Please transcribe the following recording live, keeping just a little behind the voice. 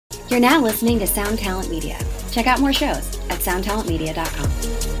You're now listening to Sound Talent Media. Check out more shows at soundtalentmedia.com.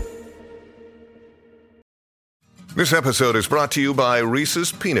 This episode is brought to you by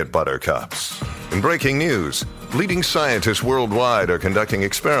Reese's Peanut Butter Cups. In breaking news, leading scientists worldwide are conducting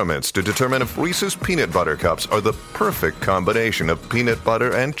experiments to determine if Reese's Peanut Butter Cups are the perfect combination of peanut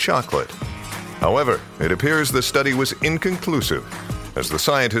butter and chocolate. However, it appears the study was inconclusive, as the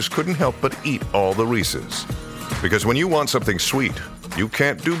scientists couldn't help but eat all the Reese's. Because when you want something sweet, you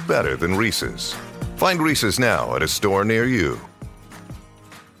can't do better than Reese's. Find Reese's now at a store near you.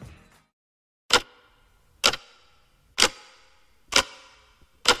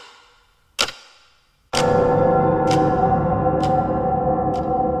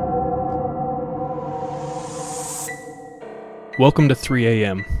 Welcome to 3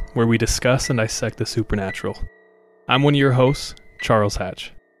 a.m., where we discuss and dissect the supernatural. I'm one of your hosts, Charles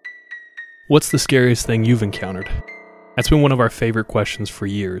Hatch. What's the scariest thing you've encountered? That's been one of our favorite questions for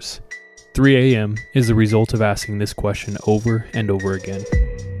years. 3 a.m. is the result of asking this question over and over again.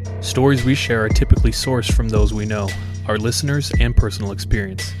 Stories we share are typically sourced from those we know, our listeners, and personal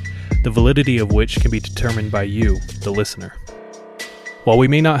experience, the validity of which can be determined by you, the listener. While we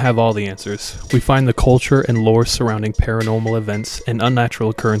may not have all the answers, we find the culture and lore surrounding paranormal events and unnatural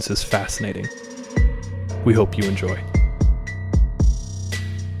occurrences fascinating. We hope you enjoy.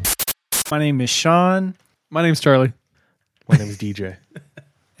 My name is Sean. My name's Charlie. My name is DJ.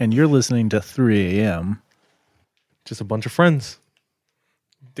 And you're listening to 3 a.m. Just a bunch of friends.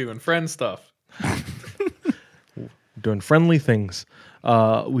 Doing friend stuff. Doing friendly things.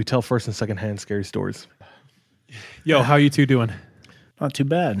 We tell first and second hand scary stories. Yo, how you two doing? Not too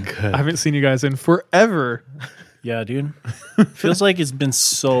bad. I haven't seen you guys in forever. Yeah, dude. Feels like it's been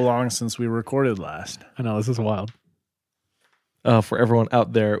so long since we recorded last. I know, this is wild. For everyone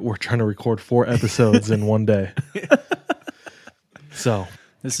out there, we're trying to record 4 episodes in one day. So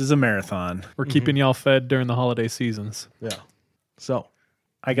this is a marathon. We're keeping y'all fed during the holiday seasons. yeah. So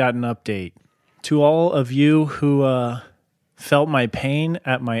I got an update. To all of you who felt my pain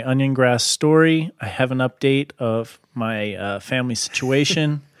at my onion grass story, I have an update of my family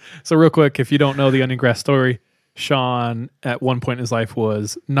situation. So real quick, if you don't know the onion grass story, Sean at one point in his life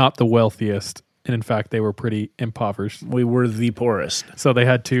was not the wealthiest. And in fact, they were pretty impoverished. We were the poorest. So they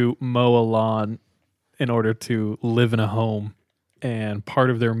had to mow a lawn in order to live in a home. And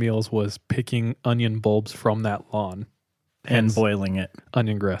part of their meals was picking onion bulbs from that lawn. And boiling it.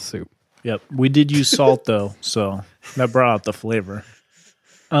 Onion grass soup. Yep. We did use salt though, so that brought out the flavor.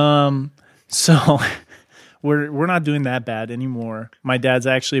 So we're not doing that bad anymore. My dad's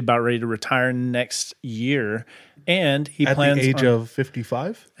actually about ready to retire next year, and he plans at the age of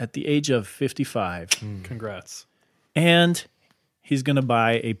 55? At the age of 55. Congrats. And he's going to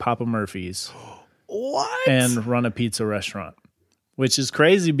buy a Papa Murphy's. What? And run a pizza restaurant. Which is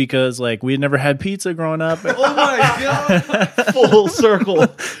crazy because like we had never had pizza growing up. Oh my God. Full circle.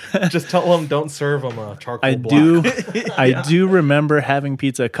 Just tell them don't serve them a charcoal block. I do remember having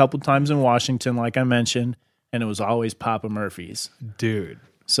pizza a couple times in Washington, like I mentioned, and it was always Papa Murphy's. Dude.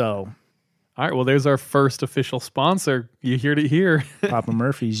 So. All right, well, there's our first official sponsor. You heard it here. Papa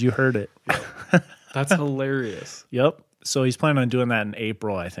Murphy's, you heard it. That's hilarious. Yep. So he's planning on doing that in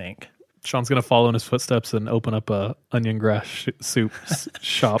April, I think. Sean's going to follow in his footsteps and open up a onion grass soup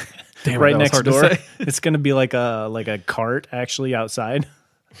shop. Damn, right next door. It's going to be like a cart actually outside.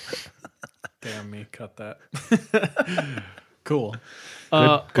 Damn me, cut that. Cool.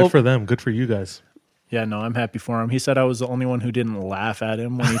 Good for them. Good for you guys. Yeah, no, I'm happy for him. He said I was the only one who didn't laugh at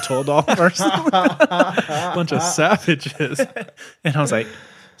him when he told all of us. Bunch of savages. And I was like,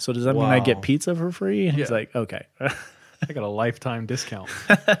 so does that mean I get pizza for free? And he's like, okay. I got a lifetime discount.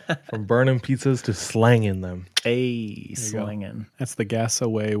 From burning pizzas to slanging them. Hey, slanging. That's the gas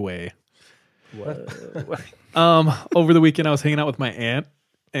away way. What? Over the weekend, I was hanging out with my aunt,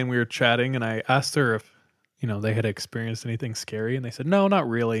 and we were chatting, and I asked her if, they had experienced anything scary, and they said, no, not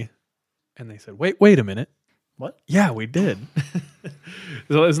really. And they said, wait a minute. What? Yeah, we did.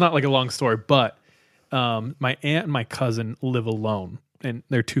 So it's not like a long story, but my aunt and my cousin live alone, and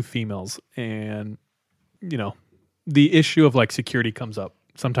they're 2 females, and, the issue of like security comes up.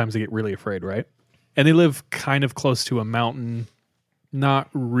 Sometimes they get really afraid, right? And they live kind of close to a mountain, not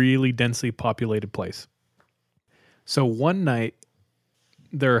really densely populated place. So one night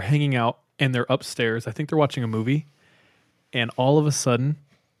they're hanging out and they're upstairs. I think they're watching a movie, and all of a sudden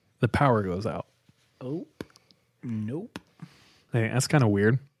the power goes out. Oh, nope. Hey, that's kind of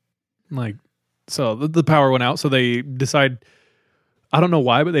weird. Like, so the power went out. So they decide, I don't know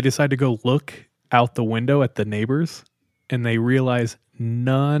why, but they decide to go look out the window at the neighbors, and they realize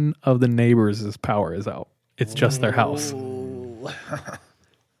none of the neighbors' power is out. It's just their house.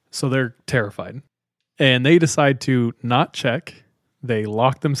 So they're terrified. And they decide to not check. They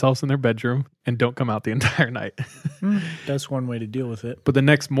lock themselves in their bedroom and don't come out the entire night. That's one way to deal with it. But the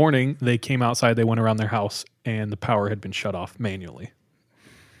next morning, they came outside, they went around their house, and the power had been shut off manually.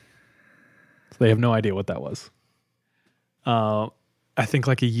 So they have no idea what that was. I think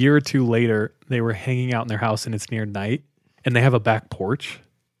like a year or two later, they were hanging out in their house, and it's near night, and they have a back porch.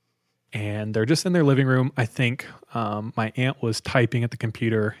 And they're just in their living room. I think my aunt was typing at the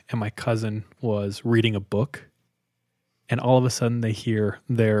computer, and my cousin was reading a book. And all of a sudden, they hear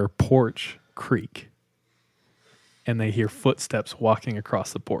their porch creak. And they hear footsteps walking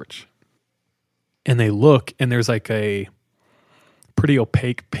across the porch. And they look, and there's like a pretty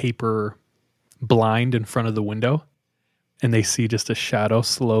opaque paper blind in front of the window. And they see just a shadow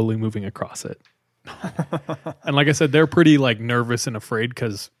slowly moving across it. And like I said, they're pretty like nervous and afraid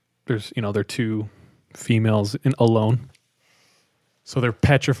because there's, they're two females alone. So they're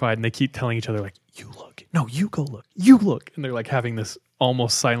petrified, and they keep telling each other like, you look. No, you go look. You look. And they're like having this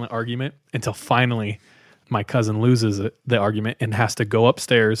almost silent argument until finally my cousin loses the argument and has to go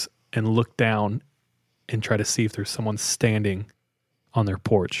upstairs and look down and try to see if there's someone standing on their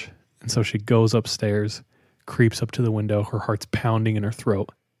porch. And so she goes upstairs, creeps up to the window, her heart's pounding in her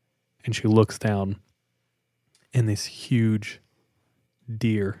throat, and she looks down, and this huge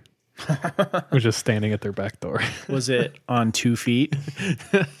deer was just standing at their back door. Was it on 2 feet?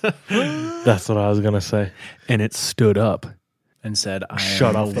 That's what I was going to say. And it stood up and said, I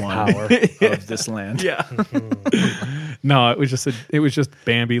shut am off the one power of this land. Yeah. No, it was just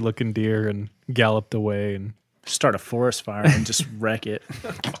Bambi looking deer and galloped away and start a forest fire and just wreck it.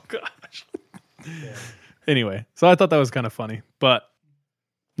 Oh gosh. Yeah. Anyway, so I thought that was kind of funny, but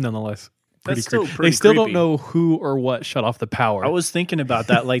nonetheless, pretty creepy. They still don't know who or what shut off the power. I was thinking about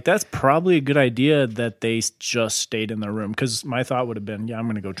that. Like, that's probably a good idea that they just stayed in their room, because my thought would have been, yeah, I'm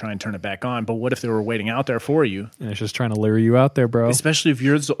going to go try and turn it back on. But what if they were waiting out there for you? And it's just trying to lure you out there, bro. Especially if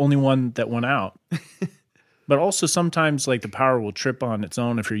you're the only one that went out. But also sometimes like the power will trip on its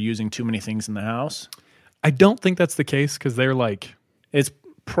own if you're using too many things in the house. I don't think that's the case, because they're like... It's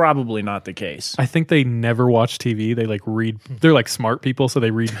probably not the case. I think they never watch TV. They like read. They're like smart people, so they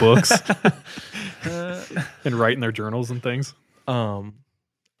read books and write in their journals and things. I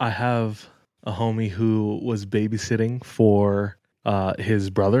have a homie who was babysitting for his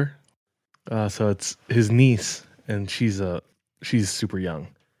brother. So it's his niece, and she's super young,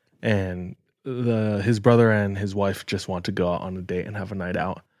 and his brother and his wife just want to go out on a date and have a night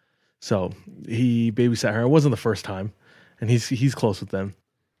out. So he babysat her. It wasn't the first time, and he's close with them.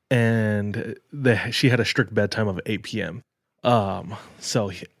 And she had a strict bedtime of 8 p.m.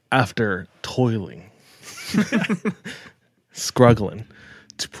 So after toiling, struggling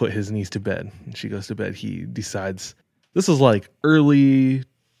to put his niece to bed, and she goes to bed, he decides, this is like early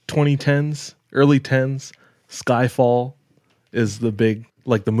 2010s, early 10s, Skyfall is the big,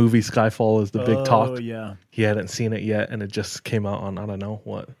 like the movie Skyfall is the big talk. Oh, yeah. He hadn't seen it yet, and it just came out on, I don't know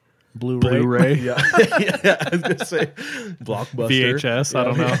what. Blu-ray. Yeah. Yeah, I was going to say Blockbuster. VHS, I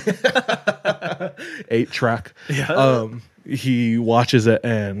don't know. 8-track. Yeah. He watches it,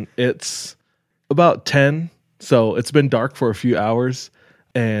 and it's about 10, so it's been dark for a few hours,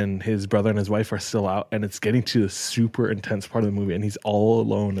 and his brother and his wife are still out, and it's getting to the super intense part of the movie, and he's all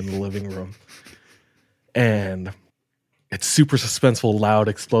alone in the living room. And it's super suspenseful, loud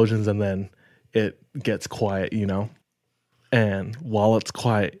explosions, and then it gets quiet, And while it's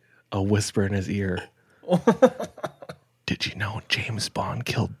quiet, a whisper in his ear. Did you know James Bond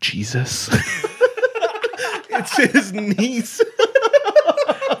killed Jesus? It's his niece.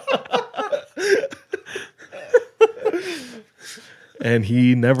 And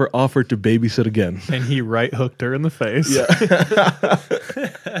he never offered to babysit again. And he right hooked her in the face. Yeah.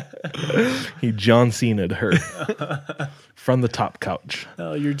 He John Cena'd her from the top couch.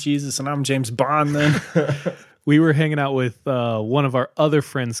 Oh, you're Jesus and I'm James Bond then. We were hanging out with one of our other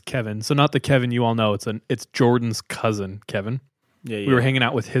friends, Kevin. So not the Kevin you all know. It's Jordan's cousin, Kevin. Yeah. We were hanging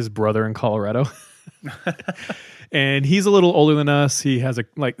out with his brother in Colorado. And he's a little older than us. He has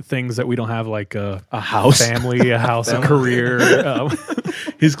things that we don't have, like a house, family, a house, a career.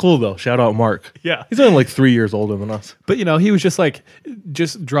 He's cool though. Shout out Mark. Yeah, he's only like 3 years older than us. But he was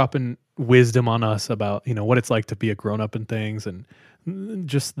just dropping wisdom on us about what it's like to be a grown up and things, and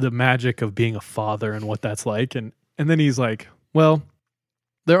just the magic of being a father and what that's like. And then he's like, well,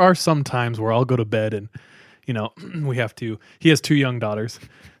 there are some times where I'll go to bed and he has 2 young daughters,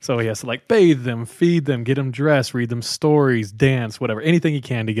 so he has to bathe them, feed them, get them dressed, read them stories, dance, whatever, anything he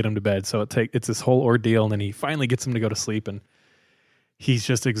can to get them to bed. So it's this whole ordeal, and then he finally gets them to go to sleep, and he's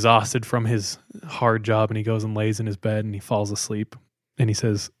just exhausted from his hard job, and he goes and lays in his bed and he falls asleep, and he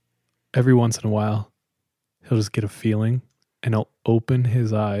says, every once in a while, he'll just get a feeling and he'll open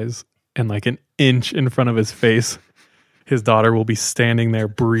his eyes, and like an inch in front of his face, his daughter will be standing there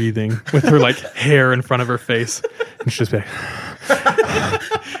breathing with her like hair in front of her face. And she'll just be like,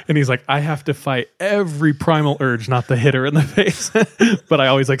 and he's like, I have to fight every primal urge not to hit her in the face. But I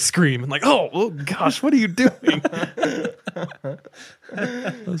always like scream and like, oh gosh, what are you doing? So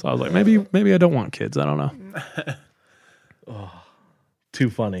I was like, maybe I don't want kids. I don't know. Oh, too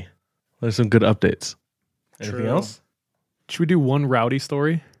funny. There's some good updates. Anything else? Should we do one rowdy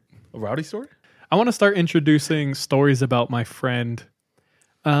story? A rowdy story? I want to start introducing stories about my friend.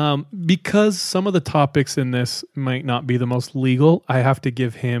 Because some of the topics in this might not be the most legal, I have to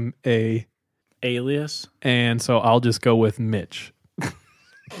give him a alias. And so I'll just go with Mitch.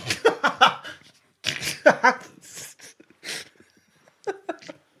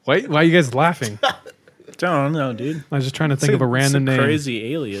 Why are you guys laughing? Don't know, dude. I was just trying to think of a random name.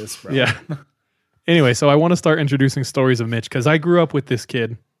 Crazy alias, bro. Yeah. Anyway, so I want to start introducing stories of Mitch because I grew up with this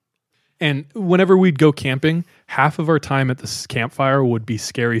kid. And whenever we'd go camping, half of our time at this campfire would be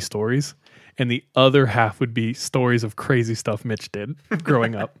scary stories. And the other half would be stories of crazy stuff Mitch did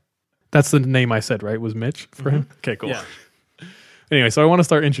growing up. That's the name I said, right? Was Mitch for him? Okay, cool. Yeah. Anyway, so I want to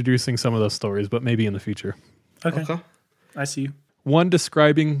start introducing some of those stories, but maybe in the future. Okay. I see you. One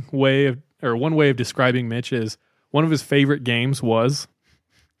way of describing Mitch is one of his favorite games was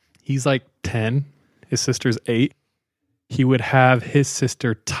he's like 10, his sister's 8. He would have his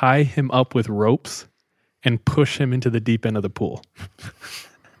sister tie him up with ropes and push him into the deep end of the pool.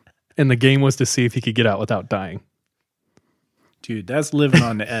 And the game was to see if he could get out without dying. Dude, that's living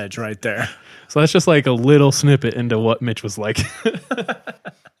on the edge right there. So that's just like a little snippet into what Mitch was like.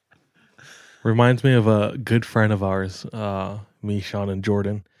 Reminds me of a good friend of ours, me, Sean, and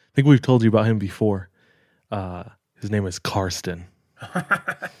Jordan. I think we've told you about him before. His name is Karsten.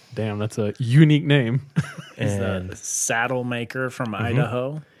 Damn, that's a unique name. He's a saddle maker from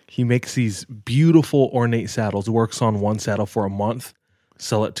Idaho. He makes these beautiful ornate saddles, works on one saddle for a month,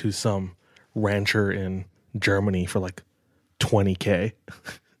 sell it to some rancher in Germany for like $20K.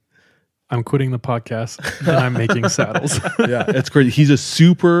 I'm quitting the podcast and I'm making saddles. Yeah, it's crazy. He's a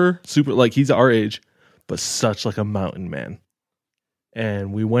super, like he's our age, but such like a mountain man.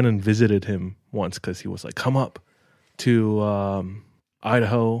 And we went and visited him once because he was like, come up to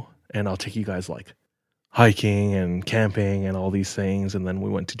Idaho and I'll take you guys like hiking and camping and all these things. And then we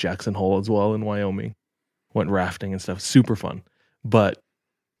went to Jackson Hole as well in Wyoming, went rafting and stuff. Super fun. But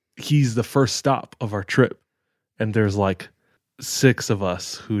he's the first stop of our trip. And there's like 6 of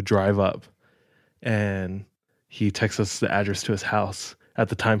us who drive up, and he texts us the address to his house. At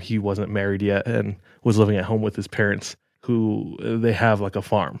the time, he wasn't married yet and was living at home with his parents, who they have like a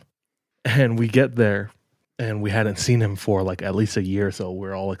farm. And we get there, and we hadn't seen him for like at least a year, so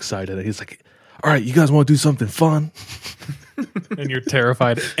we're all excited. And he's like, all right, you guys want to do something fun? And you're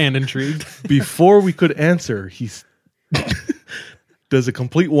terrified and intrigued. Before we could answer, he does a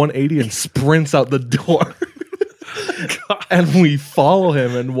complete 180 and sprints out the door. God. And we follow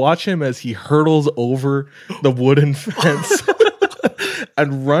him and watch him as he hurtles over the wooden fence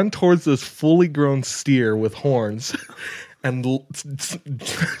and run towards this fully grown steer with horns and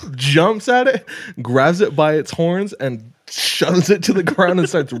jumps at it, grabs it by its horns, and shoves it to the ground and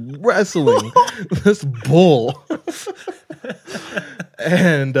starts wrestling this bull.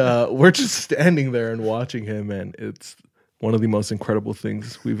 And we're just standing there and watching him, and it's one of the most incredible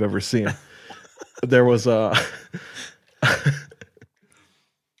things we've ever seen. There was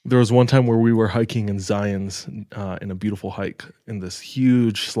one time where we were hiking in Zion's in a beautiful hike in this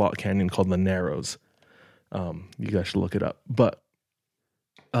huge slot canyon called the Narrows. You guys should look it up. But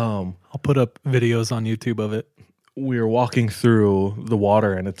I'll put up videos on YouTube of it. We were walking through the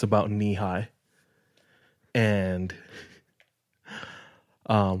water, and it's about knee high. And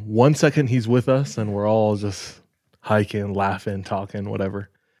 1 second he's with us, and we're all just hiking, laughing, talking, whatever,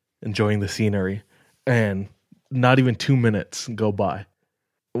 enjoying the scenery. And not even 2 minutes go by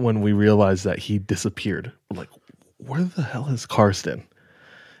when we realize that he disappeared. We're like, where the hell is Karsten?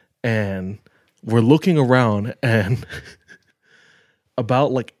 And we're looking around, and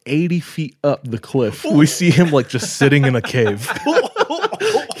about like 80 feet up the cliff, we see him like just sitting in a cave.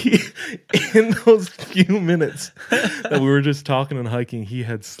 In those few minutes that we were just talking and hiking, he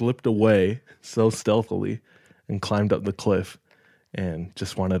had slipped away so stealthily and climbed up the cliff. And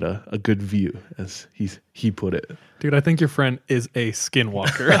just wanted a good view, as he put it. Dude, I think your friend is a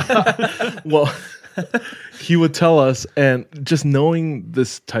skinwalker. Well, he would tell us, and just knowing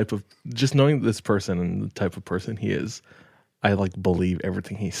this person and the type of person he is, I like believe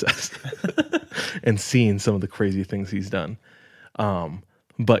everything he says. And seeing some of the crazy things he's done.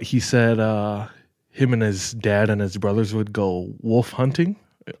 But he said him and his dad and his brothers would go wolf hunting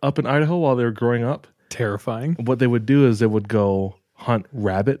up in Idaho while they were growing up. Terrifying. What they would do is they would go hunt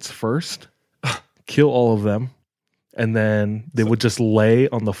rabbits first, kill all of them, and then they would just lay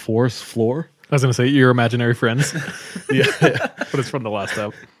on the forest floor. I was going to say, your imaginary friends. Yeah. But it's from the last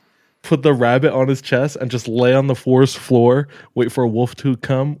app. Put the rabbit on his chest and just lay on the forest floor, wait for a wolf to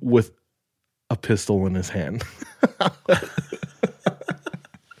come with a pistol in his hand.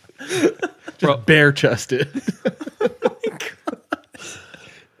 Just bare chested.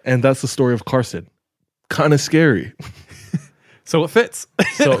 And that's the story of Carson. Kind of scary. So it fits.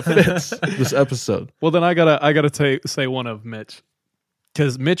 So it fits this episode. Well, then I gotta say one of Mitch,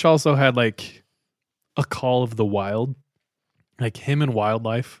 because Mitch also had like a call of the wild, like him and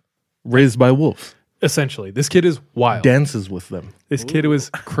wildlife. Raised by wolves. Essentially, this kid is wild. Dances with them. This kid was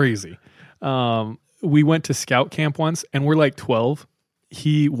crazy. We went to scout camp once, and we're like 12.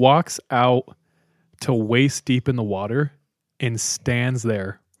 He walks out to waist deep in the water and stands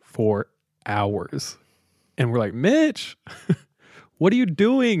there for hours. And we're like, Mitch, what are you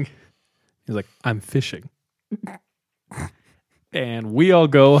doing? He's like, I'm fishing. And we all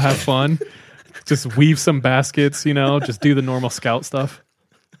go have fun, just weave some baskets, just do the normal scout stuff.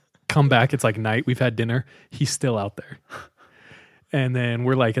 Come back, it's like night, we've had dinner. He's still out there. And then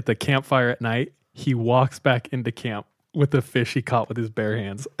we're like at the campfire at night. He walks back into camp with the fish he caught with his bare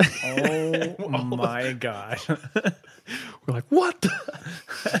hands. Oh my God. We're like, what?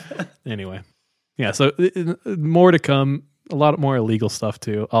 Anyway. Yeah, so more to come. A lot more illegal stuff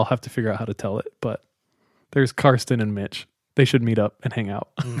too. I'll have to figure out how to tell it. But there's Karsten and Mitch. They should meet up and hang out.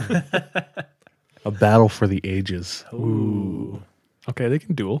 A battle for the ages. Ooh. Okay, they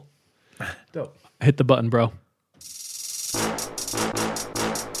can duel. Dope. Hit the button, bro.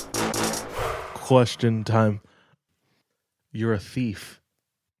 Question time. You're a thief,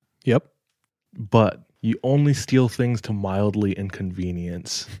 Yep. but you only steal things to mildly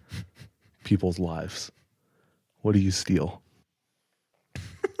inconvenience people's lives. What do you steal?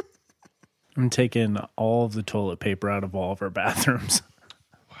 I'm taking all of the toilet paper out of all of our bathrooms.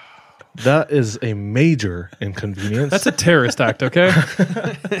 That is a major inconvenience. That's a terrorist act, okay?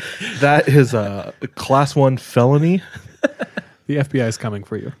 That is a class 1 felony The FBI is coming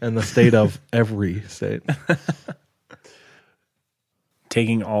for you. in the state of every state.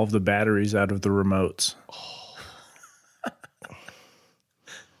 Taking all of the batteries out of the remotes.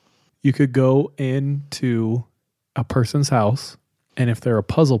 You could go into a person's house, and if they're a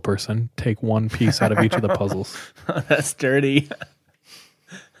puzzle person, take one piece out of each of the puzzles. That's dirty.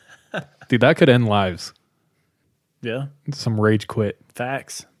 Dude, that could end lives. Yeah. Some rage quit.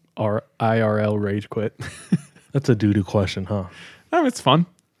 Facts. Or IRL rage quit. That's a doo-doo question, huh? Oh, it's fun.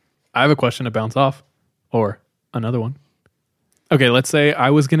 I have a question to bounce off. Or another one. Okay, let's say I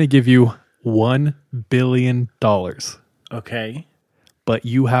was going to give you $1 billion. Okay. But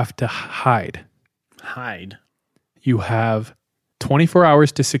you have to hide. Hide. You have 24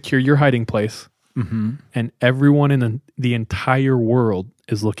 hours to secure your hiding place. Mm-hmm. And everyone in the entire world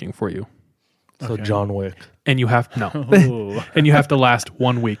is looking for you. So Okay. John Wick. And you have, no. Ooh. And you have to last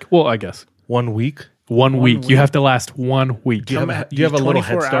 1 week. Well, I guess. 1 week? 1 week. week. You have to last 1 week. Do you have a little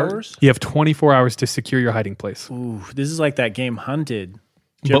head 24 start? hours? You have 24 hours to secure your hiding place. Ooh, this is like that game Hunted.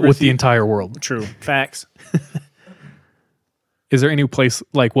 Did you But ever with see- the entire world. True. Facts. Is there any place,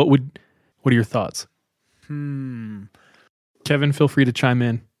 like, what are your thoughts? Kevin, feel free to chime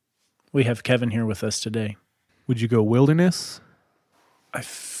in. We have Kevin here with us today. Would you go wilderness? I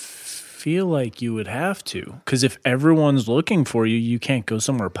feel like you would have to. Because if everyone's looking for you, you can't go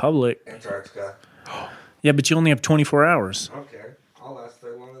somewhere public. Antarctica. Yeah, but you only have 24 hours. I don't care. I'll last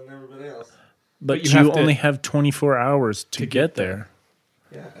there longer than everybody else. But you you, have to- only have 24 hours to get there.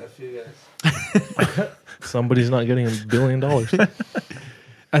 Yeah, F you guys. Somebody's not getting $1 billion.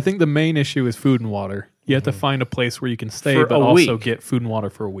 I think the main issue is food and water. You have to find a place where you can stay, For but a also week. get food and water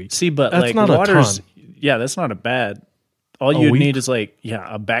for a week. See, but That's like not a water's... ton. Yeah, that's not a bad... All A you'd week? need is like,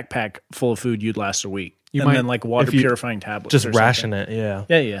 a backpack full of food you'd last a week. You and might- then like water if you- purifying tablets. Just or ration something. it,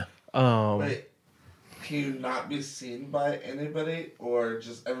 yeah. Yeah. Wait, can you not be seen by anybody, or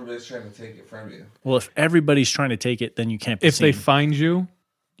just everybody's trying to take it from you? Well, if everybody's trying to take it, then you can't be If they seen. find you,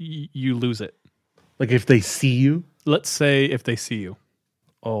 you lose it. Like if they see you, Let's say if they see you.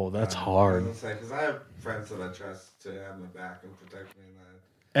 oh, that's I hard. was gonna say, because I have friends that I trust to have my back and protect me. And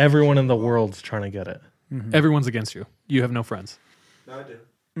Everyone in the world's trying to get it. Everyone's against you. You have no friends. no, I do.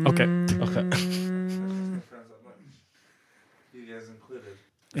 Okay. Okay. I trust my friends that much. You guys included.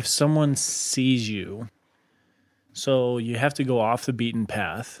 If someone sees you, so you have to go off the beaten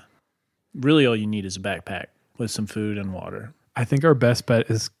path. Really, all you need is a backpack with some food and water. I think our best bet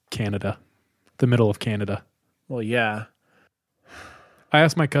is Canada, the middle of Canada. Well, yeah. I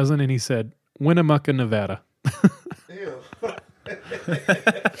asked my cousin, and he said Winnemucca, Nevada. Ew.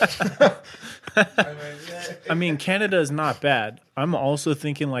 I mean, Canada is not bad. I'm also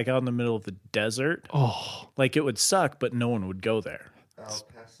thinking like out in the middle of the desert. Oh, Like it would suck, but no one would go there. El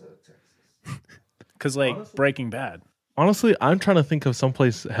Paso, Texas. Because like Honestly? Breaking Bad. Honestly, I'm trying to think of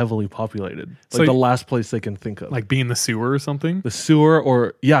someplace heavily populated. Like So the last place they can think of. like being the sewer or something? The sewer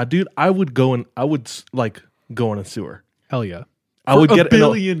or... Yeah, dude, I would go in a sewer. Hell yeah. I would get $1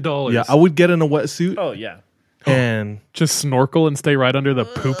 billion. Yeah, I would get in a wetsuit Oh, yeah. and... Just snorkel and stay right under the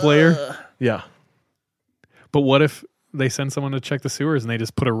poop layer. Yeah. But what if they send someone to check the sewers and they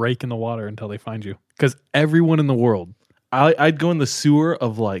just put a rake in the water until they find you? Because everyone in the world. I'd go in the sewer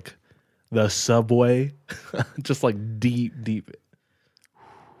of like the subway. Just like deep.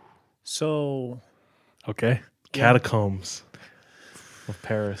 So, Okay. Catacombs of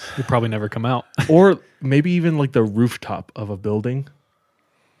Paris. You'll probably never come out. Or maybe even like the rooftop of a building.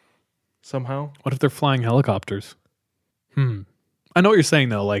 Somehow. What if they're flying helicopters? I know what you're saying,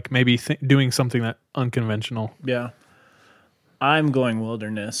 though. Like maybe doing something that unconventional. yeah. I'm going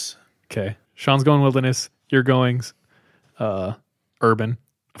wilderness. Okay. Sean's going wilderness. You're going urban,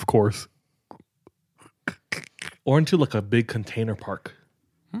 of course. Or into like a big container park.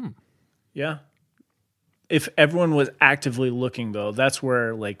 Yeah. If everyone was actively looking, though, that's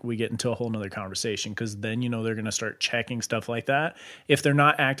where like we get into a whole nother conversation because then, they're going to start checking stuff like that. If they're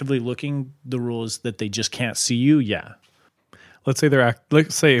not actively looking, the rule is that they just can't see you. Yeah. Let's say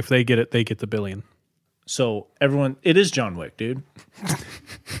let's say if they get it, they get the $1 billion. So everyone, it is John Wick, dude.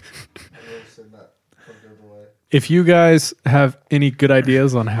 If you guys have any good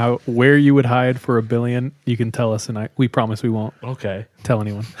ideas on where you would hide for $1 billion, you can tell us, and we promise we won't Okay. tell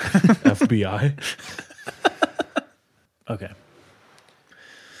anyone. FBI. Okay.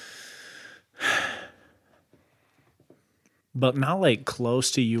 But not like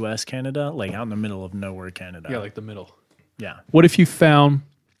close to US, Canada, like out in the middle of nowhere, Canada. Yeah, like the middle. Yeah. What if you found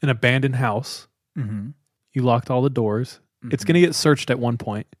an abandoned house? You locked all the doors. It's going to get searched at one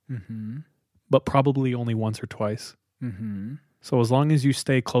point, but probably only once or twice. So as long as you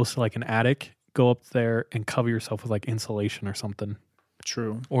stay close to like an attic, go up there and cover yourself with like insulation or something.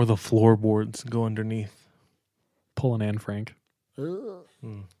 True. Or the floorboards go underneath. Pull an Anne Frank.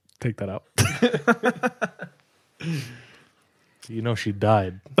 Take that out. She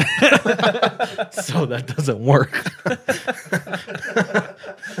died. So that doesn't work.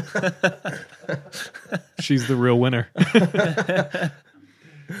 She's the real winner.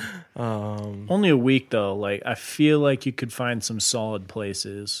 Only a week though. Like I feel like you could find some solid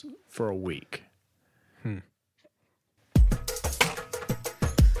places for a week.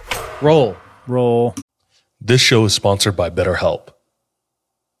 Roll. This show is sponsored by BetterHelp.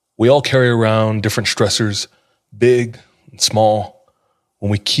 We all carry around different stressors, big and small.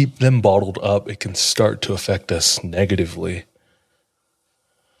 When we keep them bottled up, it can start to affect us negatively.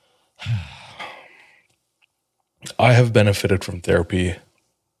 I have benefited from therapy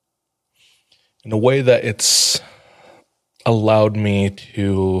in a way that it's allowed me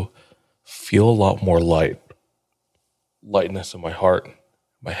to feel a lot more lightness in my heart,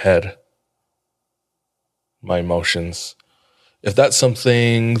 my head, my emotions. If that's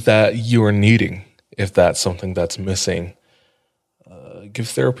something that you are needing, if that's something that's missing, give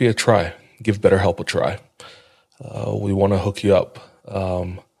therapy a try. Give BetterHelp a try. We want to hook you up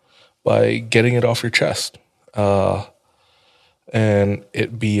by getting it off your chest and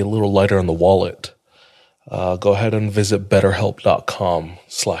it be a little lighter on the wallet. Go ahead and visit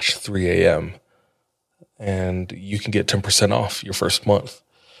betterhelp.com/3am and you can get 10% off your first month.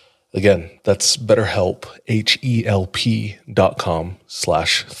 Again, that's BetterHelp,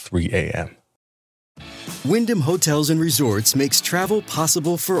 HELP.com/3am. Wyndham Hotels and Resorts makes travel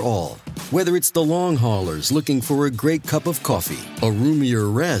possible for all. Whether it's the long haulers looking for a great cup of coffee, a roomier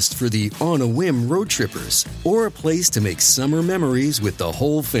rest for the on-a-whim road trippers, or a place to make summer memories with the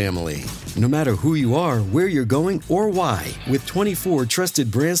whole family. No matter who you are, where you're going, or why, with 24 trusted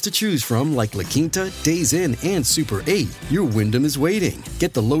brands to choose from like La Quinta, Days Inn, and Super 8, your Wyndham is waiting.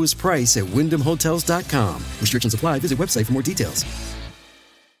 Get the lowest price at WyndhamHotels.com. Restrictions apply. Visit website for more details.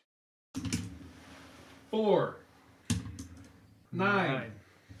 4, 9,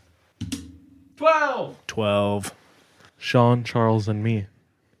 12. Sean, Charles, and me.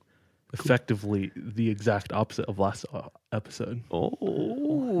 Effectively the exact opposite of last episode. Oh.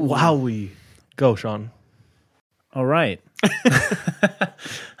 Wowie. Go, Sean. All right.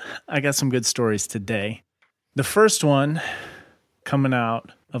 I got some good stories today. The first one coming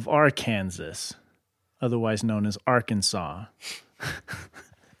out of Arkansas. otherwise known as Arkansas.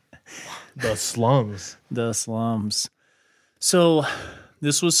 The slums. The slums. So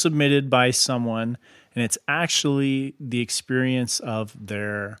this was submitted by someone, and it's actually the experience of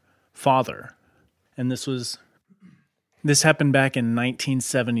their father. And this happened back in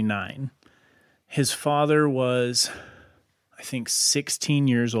 1979. His father was, I think, 16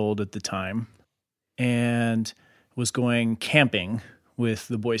 years old at the time and was going camping with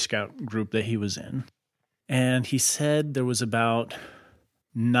the Boy Scout group that he was in. And he said there was about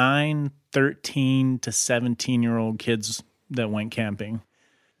 9, 13 to 17-year-old kids that went camping.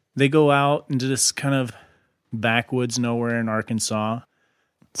 They go out into this kind of backwoods nowhere in Arkansas.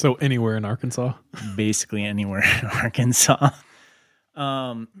 So anywhere in Arkansas? Basically anywhere in Arkansas.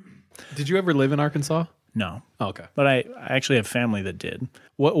 Did you ever live in Arkansas? No. Oh, okay. But I actually have family that did.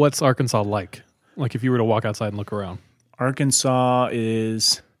 What's Arkansas like? Like if you were to walk outside and look around? Arkansas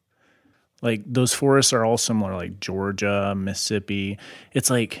is like those forests are all similar, like Georgia, Mississippi. It's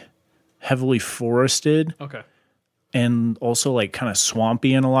like heavily forested. Okay. And also like kind of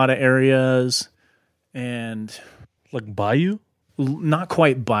swampy in a lot of areas. And Like bayou? not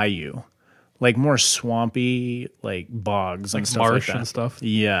quite bayou. Like more swampy, like bogs and Like stuff marsh like that. and stuff?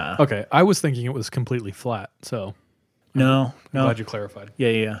 Yeah. Okay. I was thinking it was completely flat, so No. I'm glad you clarified.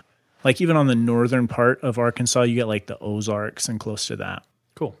 Yeah. Like even on the northern part of Arkansas, you get like the Ozarks and close to that.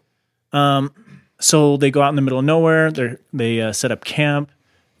 Cool. So they go out in the middle of nowhere. They set up camp.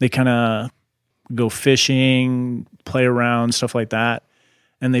 They kind of go fishing, play around, stuff like that.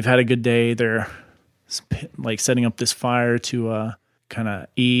 And they've had a good day. They're like setting up this fire to kind of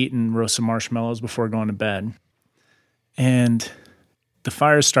eat and roast some marshmallows before going to bed. And the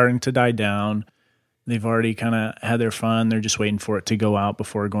fire is starting to die down. They've already kind of had their fun. They're just waiting for it to go out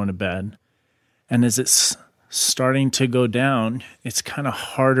before going to bed. And as it's starting to go down, it's kind of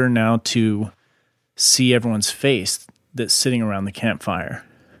harder now to see everyone's face that's sitting around the campfire.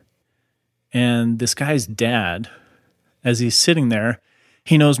 And this guy's dad, as he's sitting there,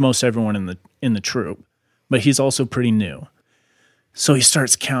 he knows most everyone in the troop, but he's also pretty new. So he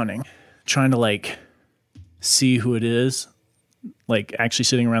starts counting, trying to like see who it is, like actually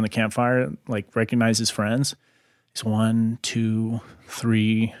sitting around the campfire, like recognize his friends. He's 1, 2,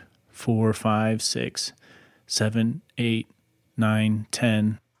 3, 4, 5, 6, 7, 8, 9,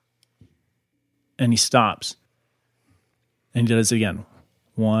 10. And he stops. And he does it again.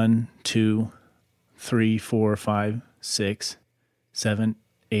 1, 2, 3, 4, 5, 6, 7,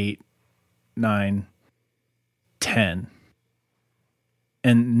 8, 9, 10.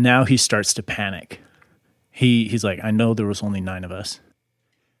 And now he starts to panic. He's like, I know there was only 9 of us.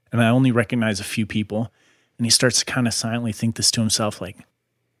 And I only recognize a few people. And he starts to kind of silently think this to himself, like,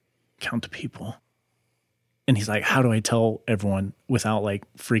 count the people. And he's like, how do I tell everyone without like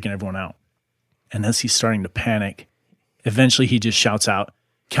freaking everyone out? And as he's starting to panic, eventually he just shouts out,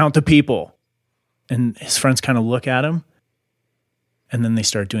 count the people. And his friends kind of look at him. And then they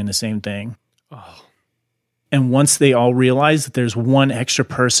start doing the same thing. Oh. And once they all realize that there's one extra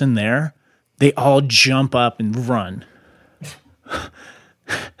person there, they all jump up and run.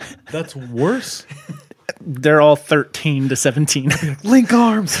 That's worse. They're all 13 to 17. Link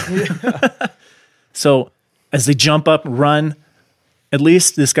arms. So as they jump up and run, at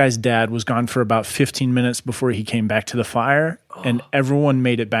least this guy's dad was gone for about 15 minutes before he came back to the fire. And everyone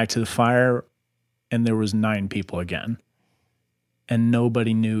made it back to the fire. And there was 9 people again. And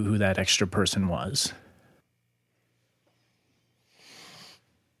nobody knew who that extra person was.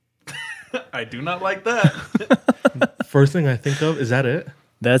 I do not like that. First thing I think of, is that it?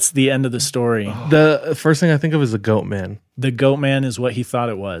 That's the end of the story. The first thing I think of is the goat man. The goat man is what he thought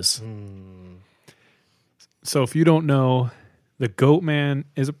it was. So if you don't know, the Goat Man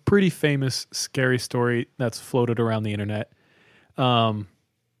is a pretty famous, scary story that's floated around the internet.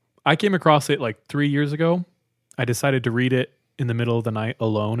 I came across it like 3 years ago. I decided to read it in the middle of the night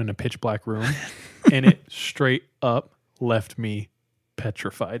alone in a pitch black room. And it straight up left me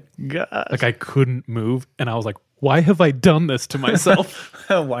petrified. God. Like I couldn't move. And I was like, why have I done this to myself?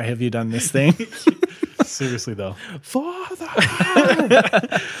 Why have you done this thing? Seriously though.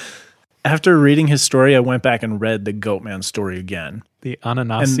 Father! After reading his story, I went back and read the Goat Man story again. The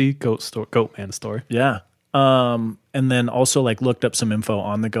Ananasi Goat Man story. Yeah. And then also like looked up some info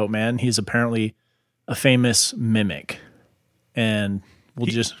on the Goat Man. He's apparently a famous mimic. And we'll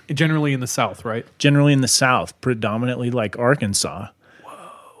just Generally in the South, right? generally in the South, predominantly like Arkansas.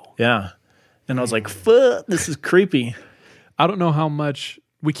 Whoa. Yeah. And I was like, fuck, this is creepy. I don't know how much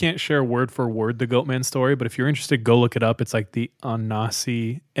we can't share word for word the Goatman story, but if you're interested, go look it up. It's like the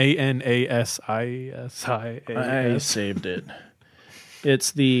Anasi, I Anasias. saved it.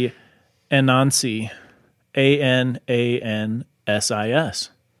 It's the Anansi Anansis.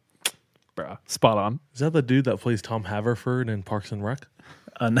 Bruh, spot on. Is that the dude that plays Tom Haverford in Parks and Rec?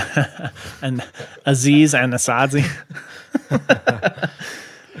 And Aziz Anasazi.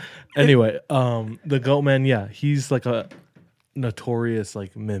 Anyway, the goat man, yeah, he's like a notorious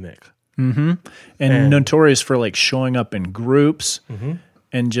like mimic. And notorious for like showing up in groups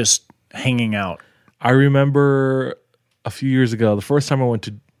and just hanging out. I remember a few years ago, the first time I went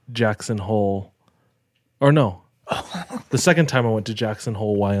to Jackson Hole, or no, the second time I went to Jackson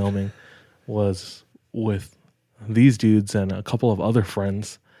Hole, Wyoming, was with these dudes and a couple of other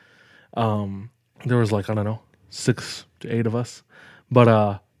friends. There was like, I don't know, 6 to 8 of us,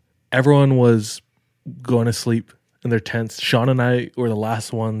 but everyone was going to sleep in their tents. Sean and I were the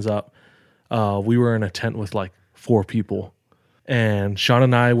last ones up. We were in a tent with like 4 people, and Sean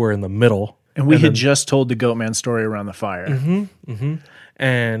and I were in the middle. And we had just told the goat man story around the fire.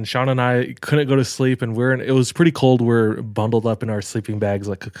 And Sean and I couldn't go to sleep, and it was pretty cold. We're bundled up in our sleeping bags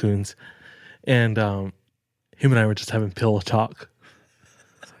like cocoons. And him and I were just having pillow talk.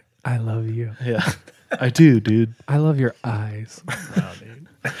 I love you. Yeah, I do, dude. I love your eyes.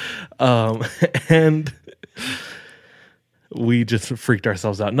 And we just freaked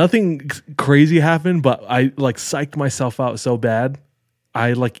ourselves out. Nothing crazy happened, but I like psyched myself out so bad.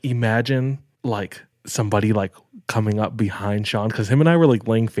 I like imagine like somebody like coming up behind Sean, because him and I were like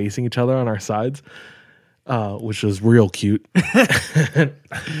laying facing each other on our sides, which was real cute. I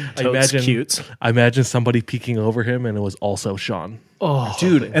imagine somebody peeking over him, and it was also Sean. Oh,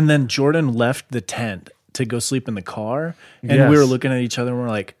 dude! And then Jordan left the tent to go sleep in the car, and we were looking at each other, and we're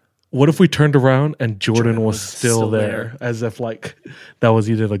like, what if we turned around and Jordan was still there, as if like that was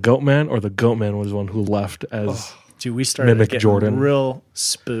either the goat man or the goat man was one who left as dude, we started mimic getting Jordan. Real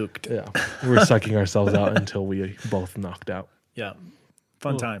spooked. Yeah, we were psyching ourselves out until we both knocked out. Yeah,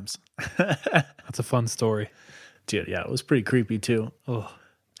 fun times. That's a fun story. Dude, yeah, it was pretty creepy too. Oh,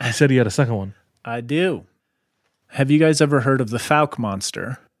 I said he had a second one. I do. Have you guys ever heard of the Fouke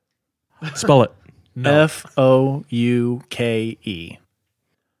monster? Spell it. no.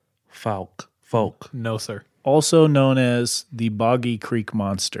 Fouke. Folk. No, sir. Also known as the Boggy Creek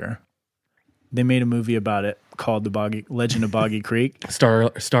monster. They made a movie about it called The Legend of Boggy Creek.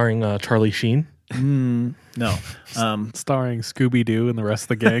 Starring Charlie Sheen. No. Starring Scooby-Doo and the rest of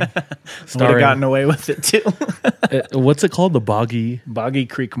the gang. Would have gotten away with it too. What's it called? The Boggy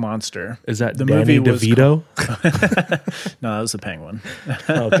Creek monster. Is that the Danny movie was DeVito? No, that was the penguin.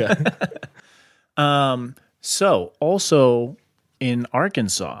 Okay. So also in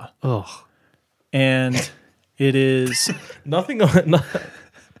Arkansas, and it is Nothing.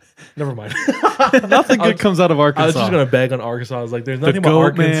 Never mind. Nothing good comes out of Arkansas. I was just gonna beg on Arkansas. I was like, "There's nothing about Goat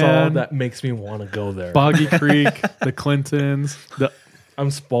Arkansas Man, that makes me want to go there." Boggy Creek, the Clintons. I'm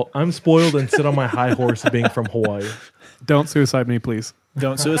spoiled and sit on my high horse being from Hawaii. Don't suicide me, please.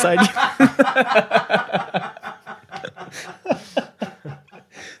 don't suicide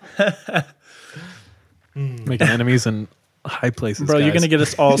Making enemies in high places, bro. You're guys. gonna get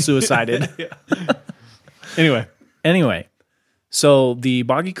us all suicided. Anyway, so the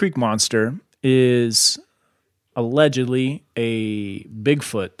Boggy Creek monster is allegedly a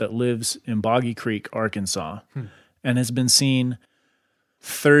Bigfoot that lives in Boggy Creek, Arkansas, and has been seen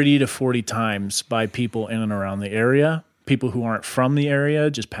 30 to 40 times by people in and around the area, people who aren't from the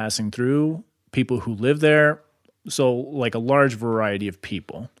area, just passing through, people who live there. So like a large variety of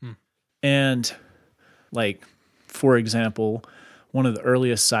people. And like, for example, one of the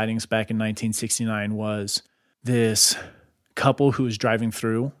earliest sightings back in 1969 was this couple who was driving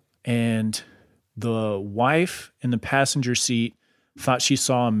through, and the wife in the passenger seat thought she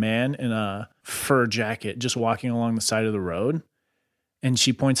saw a man in a fur jacket just walking along the side of the road. And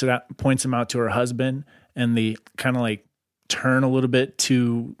she points him out to her husband, and they kind of like turn a little bit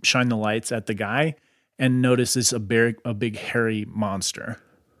to shine the lights at the guy and notices a big hairy monster.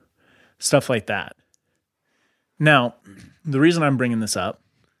 Stuff like that. Now, the reason I'm bringing this up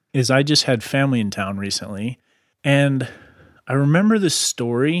is I just had family in town recently, and I remember this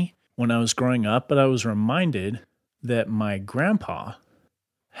story when I was growing up, but I was reminded that my grandpa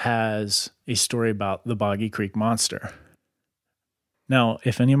has a story about the Boggy Creek monster. Now,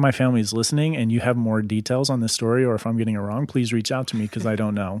 if any of my family is listening and you have more details on this story, or if I'm getting it wrong, please reach out to me because I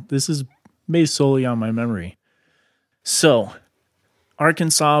don't know. This is based solely on my memory. So,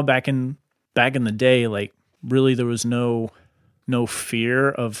 Arkansas back in the day, like really there was no fear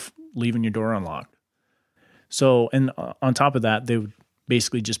of leaving your door unlocked. So, and on top of that, they would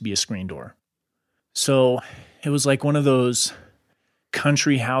basically just be a screen door. So it was like one of those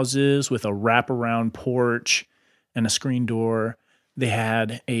country houses with a wraparound porch and a screen door. They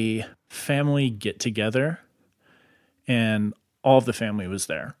had a family get together, and all of the family was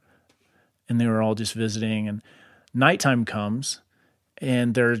there. And they were all just visiting, and nighttime comes,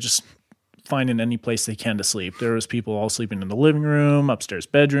 and they're just finding any place they can to sleep. There was people all sleeping in the living room, upstairs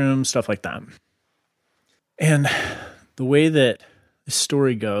bedroom, stuff like that. And the way that the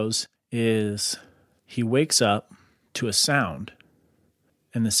story goes is he wakes up to a sound,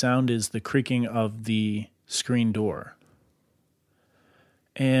 and the sound is the creaking of the screen door.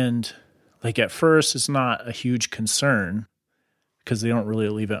 And like at first, it's not a huge concern because they don't really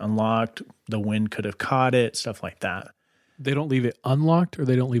leave it unlocked. The wind could have caught it, stuff like that. They don't leave it unlocked or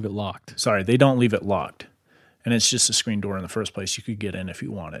they don't leave it locked? Sorry, they don't leave it locked. And it's just a screen door in the first place. You could get in if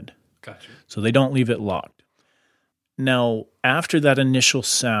you wanted. Gotcha. So they don't leave it locked. Now, after that initial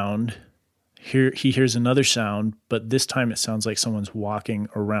sound, he hears another sound, but this time it sounds like someone's walking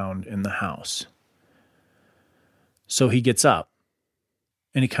around in the house. So he gets up,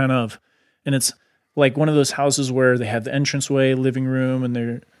 and and it's like one of those houses where they have the entranceway, living room, and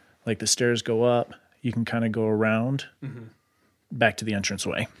they're like the stairs go up. You can kind of go around back to the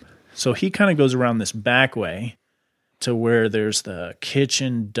entranceway. So he kind of goes around this back way to where there's the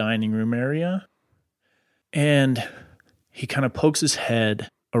kitchen, dining room area. And he kind of pokes his head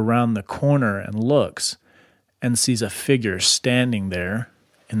around the corner and looks and sees a figure standing there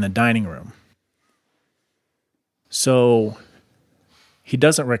in the dining room. So he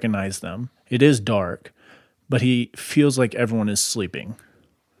doesn't recognize them. It is dark, but he feels like everyone is sleeping.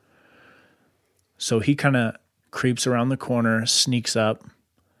 So he kind of creeps around the corner, sneaks up,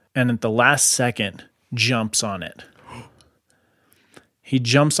 and at the last second, jumps on it. He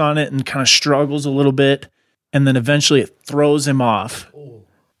jumps on it and kind of struggles a little bit, and then eventually it throws him off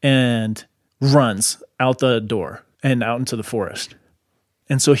and runs out the door and out into the forest.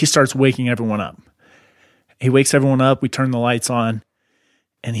 And so he starts waking everyone up. He wakes everyone up. We turn the lights on,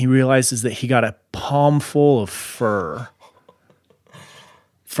 and he realizes that he got a palm full of fur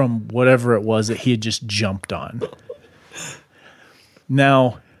from whatever it was that he had just jumped on.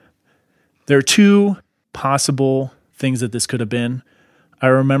 Now, there are two possible things that this could have been. I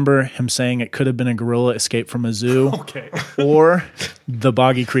remember him saying it could have been a gorilla escaped from a zoo or the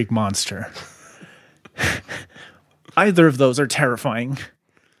Boggy Creek monster. Either of those are terrifying.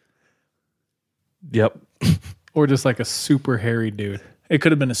 Yep. Or just like a super hairy dude. It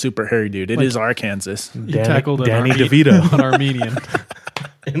could have been a super hairy dude. It is Arkansas. You tackled Danny DeVito. an Armenian.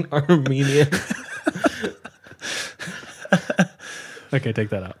 An Armenian. Okay, take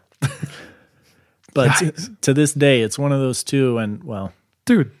that out. But to this day, it's one of those two. And, well,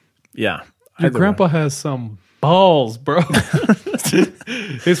 Dude, yeah. your grandpa has some balls, bro.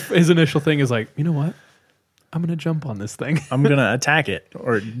 His initial thing is like, you know what? I'm going to jump on this thing. I'm going to attack it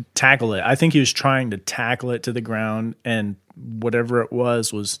or tackle it. I think he was trying to tackle it to the ground, and whatever it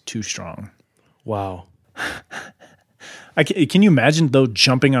was too strong. Wow. Can you imagine, though,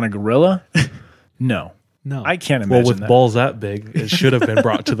 jumping on a gorilla? No. I can't imagine Well, with that. balls that big, it should have been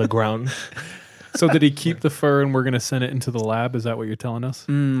brought to the ground. So did he keep the fur and we're going to send it into the lab? Is that what you're telling us?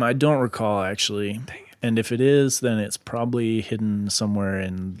 I don't recall, actually. Dang it. And if it is, then it's probably hidden somewhere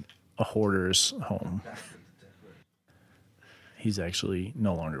in a hoarder's home. He's actually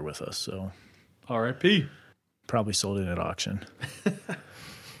no longer with us, so R.I.P. probably sold it at auction.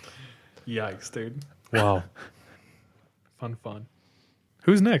 Yikes, dude. Wow. Fun.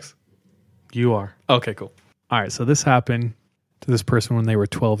 Who's next? You are. Okay, cool. All right, so this happened to this person when they were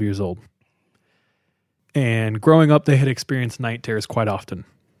 12 years old. And growing up, they had experienced night terrors quite often.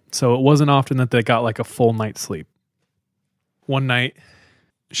 So it wasn't often that they got like a full night's sleep. One night,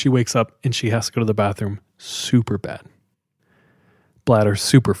 she wakes up and she has to go to the bathroom super bad. Bladder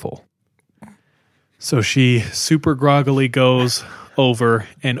super full. So she super groggily goes over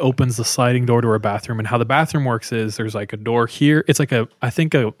and opens the sliding door to her bathroom. And how the bathroom works is there's like a door here. It's like I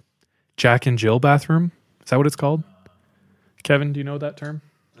think a Jack and Jill bathroom. Is that what it's called? Kevin, do you know that term?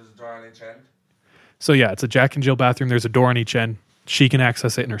 There's a door on each end. So yeah, it's a Jack and Jill bathroom. There's a door on each end. She can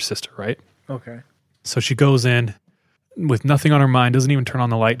access it and her sister, right? Okay. So she goes in with nothing on her mind, doesn't even turn on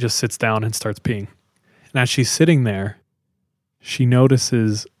the light, just sits down and starts peeing. And as she's sitting there, she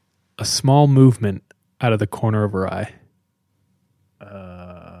notices a small movement out of the corner of her eye.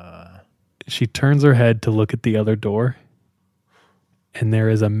 She turns her head to look at the other door, and there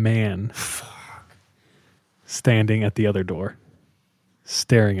is a man standing at the other door,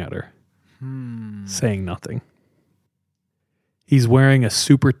 staring at her, saying nothing. He's wearing a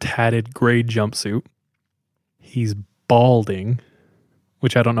super tatted gray jumpsuit. He's balding,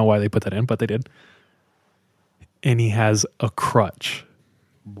 which I don't know why they put that in, but they did. And he has a crutch.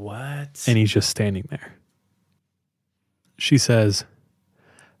 What? And he's just standing there. She says,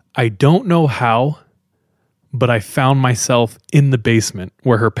 I don't know how, but I found myself in the basement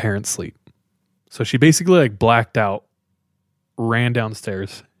where her parents sleep. So she basically like blacked out, ran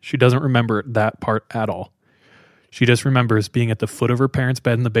downstairs. She doesn't remember that part at all. She just remembers being at the foot of her parents'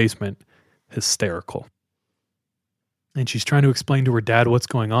 bed in the basement, hysterical. And she's trying to explain to her dad what's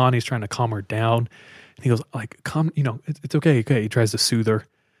going on. He's trying to calm her down. And he goes, like, calm, it's okay, okay. He tries to soothe her.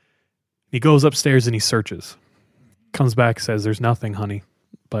 He goes upstairs and he searches. Comes back, says, there's nothing, honey,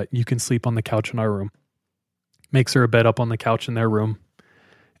 but you can sleep on the couch in our room. Makes her a bed up on the couch in their room.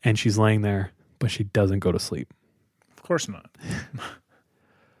 And she's laying there, but she doesn't go to sleep. Of course not.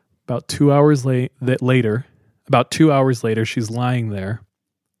 About 2 hours later, she's lying there.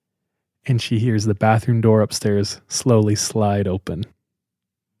 And she hears the bathroom door upstairs slowly slide open.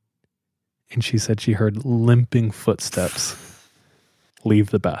 And she said she heard limping footsteps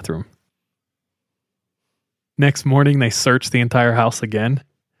leave the bathroom. Next morning, they searched the entire house again.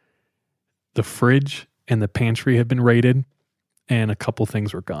 The fridge and the pantry had been raided, and a couple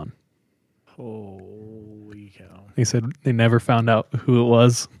things were gone. Holy cow. They said they never found out who it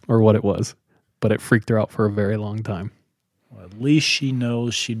was or what it was, but it freaked her out for a very long time. Well, at least she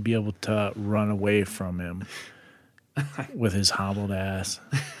knows she'd be able to run away from him with his hobbled ass.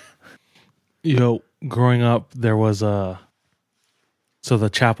 Growing up, there was so the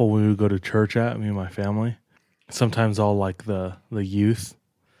chapel we would go to church at, me and my family, sometimes all like the youth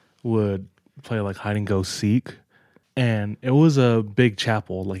would play like hide and go seek. And it was a big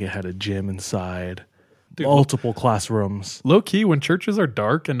chapel, like it had a gym inside, multiple classrooms. Low key, when churches are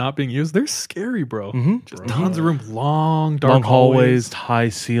dark and not being used, they're scary, bro. Mm-hmm. Just tons of room, long, dark long hallways, high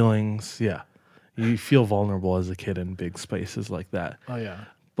ceilings. Yeah. You feel vulnerable as a kid in big spaces like that. Oh, yeah.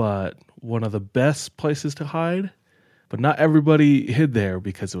 But one of the best places to hide, but not everybody hid there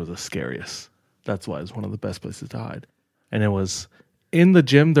because it was the scariest. That's why it's one of the best places to hide. And it was in the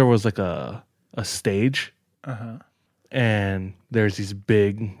gym, there was like a stage. Uh-huh. And there's these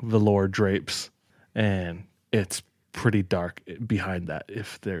big velour drapes, and it's pretty dark behind that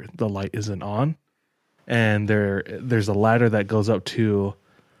if the light isn't on. And there's a ladder that goes up to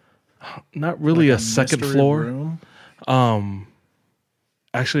not really like a second floor. Room?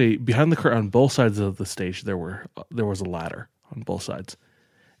 Actually, behind the curtain on both sides of the stage, there was a ladder on both sides,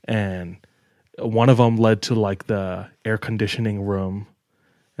 and one of them led to like the air conditioning room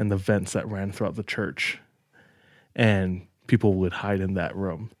and the vents that ran throughout the church. And people would hide in that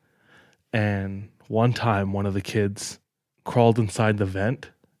room. And one time, one of the kids crawled inside the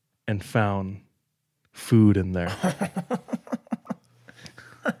vent and found food in there.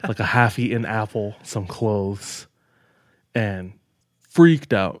 Like a half-eaten apple, some clothes, and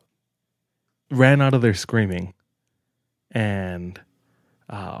freaked out. Ran out of there screaming. And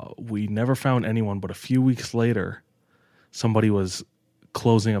we never found anyone, but a few weeks later, somebody was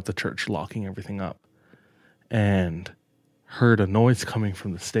closing up the church, locking everything up, and heard a noise coming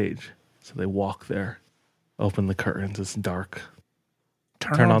from the stage. So they walk there, open the curtains, it's dark,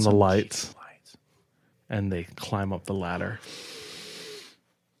 turn on the lights, and they climb up the ladder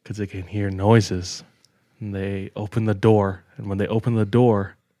because they can hear noises. And they open the door, and when they open the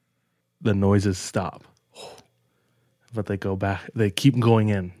door, the noises stop. But they go back, they keep going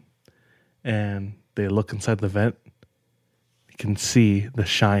in, and they look inside the vent. You can see the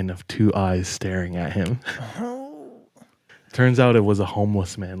shine of two eyes staring at him. Turns out it was a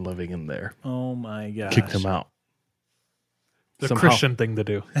homeless man living in there. Oh my gosh. Kicked him out. The Christian thing to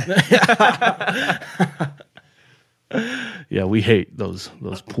do. Yeah, we hate those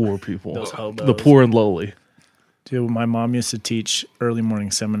poor people. Those hobos. The poor and lowly. Dude, my mom used to teach early morning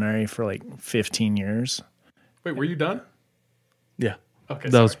seminary for like 15 years. Wait, were you done? Yeah. Okay,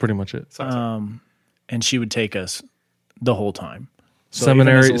 that was pretty much it. Sorry. And she would take us the whole time. So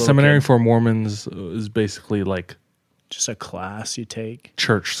Seminary kid, for Mormons is basically like just a class you take.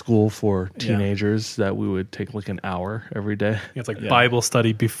 Church school for teenagers that we would take like an hour every day. It's like Bible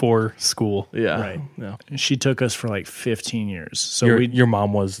study before school. Yeah. Right. Yeah. And she took us for like 15 years. So your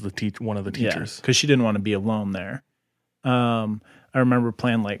mom was one of the teachers. Because she didn't want to be alone there. I remember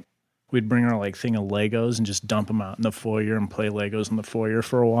playing we'd bring our thing of Legos and just dump them out in the foyer and play Legos in the foyer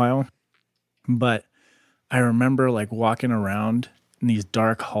for a while. But I remember walking around in these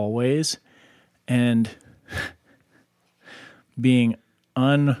dark hallways and being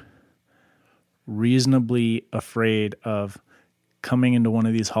unreasonably afraid of coming into one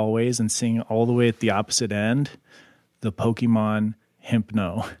of these hallways and seeing all the way at the opposite end the Pokemon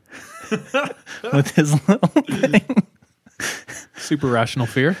Hypno with his little thing. Super rational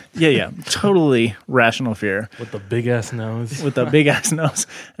fear. Yeah. Totally rational fear. With the big ass nose. With the big ass nose.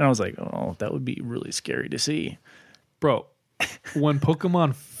 And I was like, oh, that would be really scary to see. Bro, when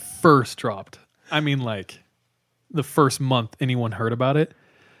Pokemon first dropped, I mean, like the first month anyone heard about it,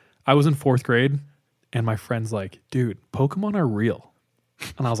 I was in 4th grade and my friend's like, dude, Pokemon are real.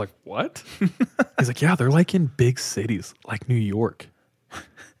 And I was like, what? He's like, yeah, they're like in big cities like New York.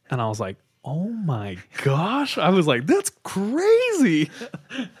 And I was like, oh my gosh. I was like, that's crazy.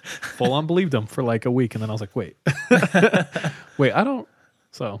 Full on believed him for like a week. And then I was like, wait, I don't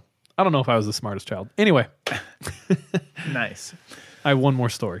know if I was the smartest child. Anyway. Nice. I have one more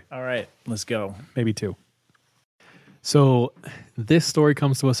story. All right, let's go. Maybe 2. So this story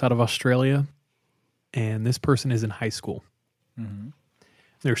comes to us out of Australia, and this person is in high school. Mm-hmm.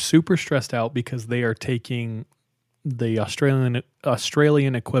 They're super stressed out because they are taking the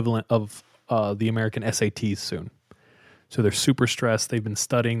Australian equivalent of the American SATs soon. So they're super stressed. They've been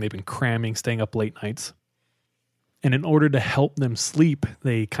studying. They've been cramming, staying up late nights. And in order to help them sleep,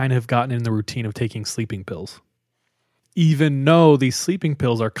 they kind of have gotten in the routine of taking sleeping pills, even though these sleeping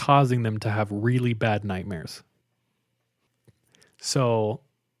pills are causing them to have really bad nightmares. So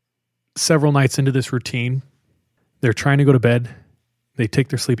several nights into this routine, they're trying to go to bed. They take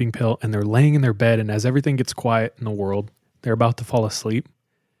their sleeping pill and they're laying in their bed. And as everything gets quiet in the world, they're about to fall asleep.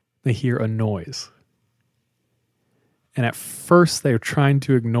 They hear a noise. And at first they're trying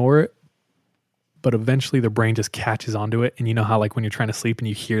to ignore it, but eventually their brain just catches onto it. And you know how like when you're trying to sleep and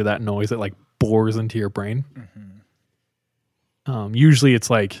you hear that noise, it like bores into your brain. Mm-hmm. Usually it's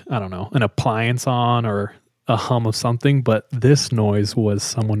like, I don't know, an appliance on or a hum of something, but this noise was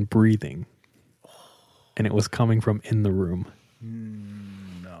someone breathing. And it was coming from in the room.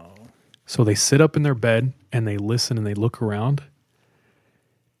 No. So they sit up in their bed and they listen and they look around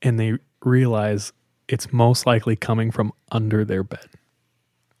and they realize it's most likely coming from under their bed.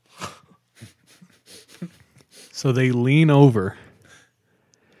 So they lean over,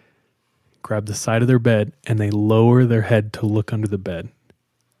 grab the side of their bed, and they lower their head to look under the bed.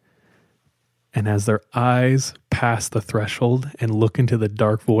 And as their eyes pass the threshold and look into the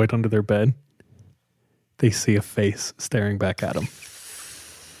dark void under their bed, they see a face staring back at them.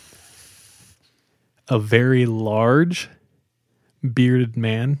 A very large, bearded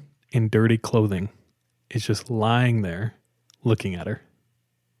man in dirty clothing is just lying there looking at her.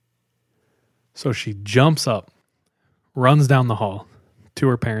 So she jumps up, runs down the hall to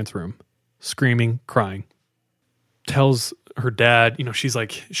her parents' room, screaming, crying, tells her dad,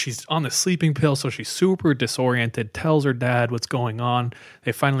 she's on the sleeping pill, so she's super disoriented, tells her dad what's going on.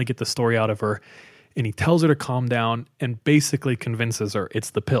 They finally get the story out of her, and he tells her to calm down and basically convinces her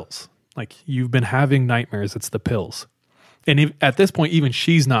it's the pills. Like, you've been having nightmares, it's the pills. And at this point, even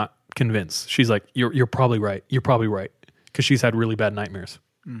she's not convinced. She's like, you're probably right. You're probably right. Because she's had really bad nightmares.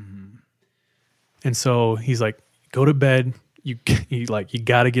 Mm-hmm. And so he's like, go to bed. You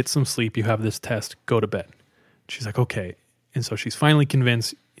got to get some sleep. You have this test. Go to bed. She's like, okay. And so she's finally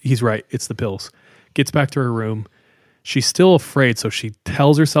convinced he's right. It's the pills. Gets back to her room. She's still afraid. So she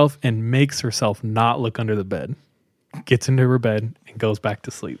tells herself and makes herself not look under the bed. Gets into her bed and goes back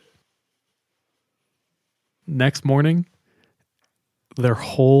to sleep. Next morning, their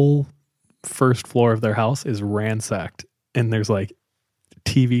whole first floor of their house is ransacked. And there's like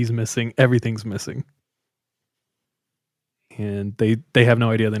TV's missing. Everything's missing. And they have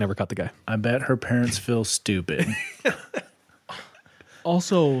no idea. They never caught the guy. I bet her parents feel stupid.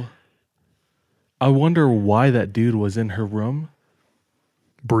 Also, I wonder why that dude was in her room.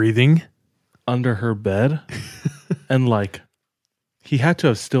 Breathing. Under her bed. And he had to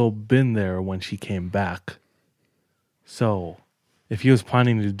have still been there when she came back. So, if he was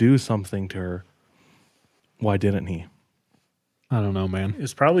planning to do something to her, why didn't he? I don't know, man. He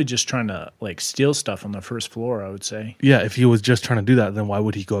was probably just trying to steal stuff on the first floor, I would say. Yeah, if he was just trying to do that, then why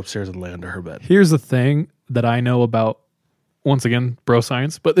would he go upstairs and lay under her bed? Here's the thing that I know about, once again, bro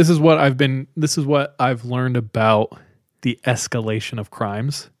science, but this is what I've learned about the escalation of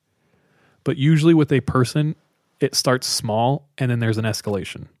crimes. But usually with a person, it starts small and then there's an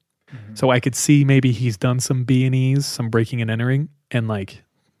escalation. Mm-hmm. So I could see maybe he's done some B&Es, some breaking and entering, and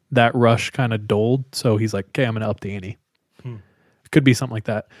that rush kind of dulled. So he's like, okay, I'm going to up the ante. Could be something like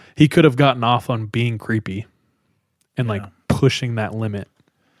that. He could have gotten off on being creepy and pushing that limit.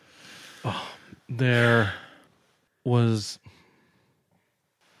 Oh, there was,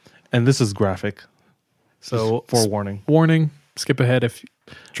 and this is graphic. So forewarning. Warning. Skip ahead if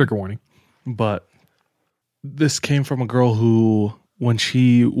trigger warning. But this came from a girl who, when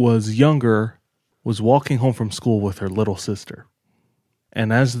she was younger, was walking home from school with her little sister.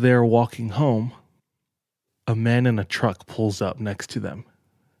 And as they're walking home, a man in a truck pulls up next to them.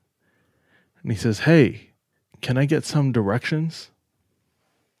 And he says, hey, can I get some directions?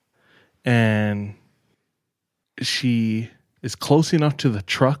 And she is close enough to the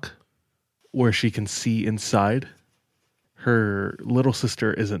truck where she can see inside. Her little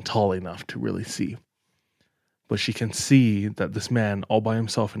sister isn't tall enough to really see, but she can see that this man all by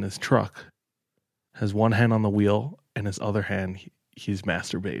himself in his truck has one hand on the wheel and his other hand he's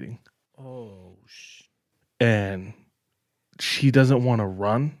masturbating. And she doesn't want to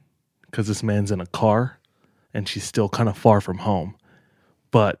run because this man's in a car and she's still kind of far from home.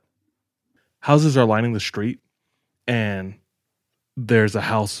 But houses are lining the street and there's a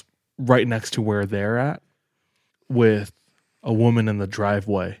house right next to where they're at with a woman in the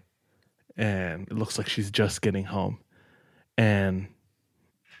driveway, and it looks like she's just getting home. And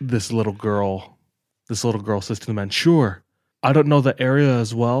this little girl says to the man, "Sure, I don't know the area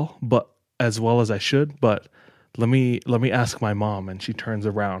as well as I should, but let me ask my mom." And she turns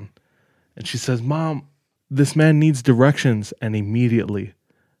around and she says, "Mom, this man needs directions." And immediately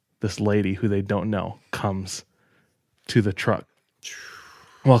this lady who they don't know comes to the truck.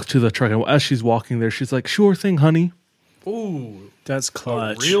 Walks to the truck, and as she's walking there, she's like, "Sure thing, honey." Ooh, that's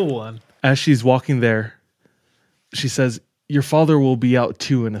clutch. A real one. As she's walking there, she says, "Your father will be out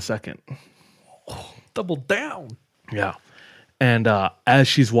too in a second." Oh, double down. Yeah. And as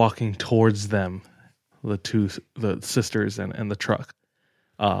she's walking towards them, the sisters and the truck,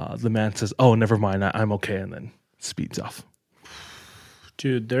 the man says, "Oh, never mind, I'm okay," and then speeds off.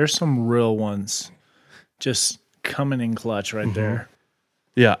 Dude, there's some real ones just coming in clutch right there.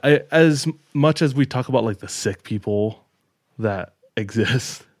 Yeah, as much as we talk about like the sick people that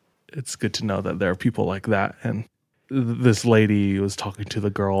exist, it's good to know that there are people like that. And this lady was talking to the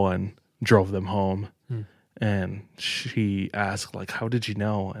girl and drove them home. And she asked, like, "How did you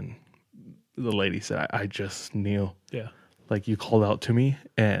know?" And the lady said, I just knew. Yeah. Like, you called out to me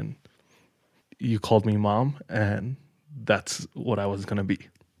and you called me mom, and that's what I was going to be.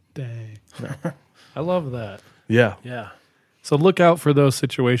 Dang. I love that. Yeah. Yeah. So look out for those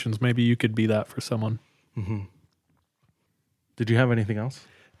situations. Maybe you could be that for someone. Did you have anything else?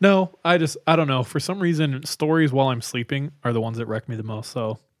 No, I don't know. For some reason, stories while I'm sleeping are the ones that wreck me the most.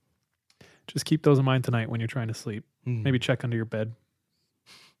 So just keep those in mind tonight when you're trying to sleep. Maybe check under your bed.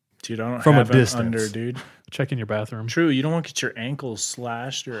 Dude, I don't From have a it distance. under, dude. Check in your bathroom. True, you don't want to get your ankles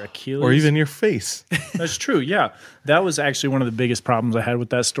slashed or Achilles. Or even your face. That's true, yeah. That was actually one of the biggest problems I had with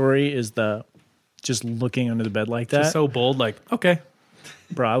that story is the just looking under the bed like that. Just so bold, like, okay.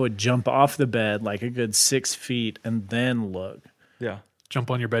 Bro, I would jump off the bed like a good 6 feet and then look. Yeah.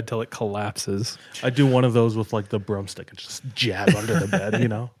 Jump on your bed till it collapses. I do one of those with like the broomstick and just jab under the bed, you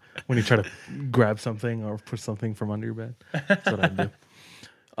know, when you try to grab something or push something from under your bed. That's what I do.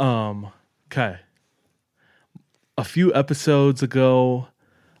 Okay. A few episodes ago,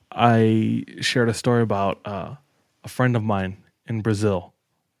 I shared a story about a friend of mine in Brazil.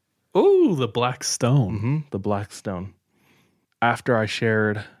 Ooh, the Black Stone. The Black Stone. After I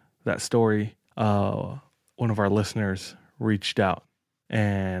shared that story, one of our listeners reached out,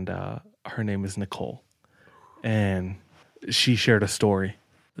 and her name is Nicole. And she shared a story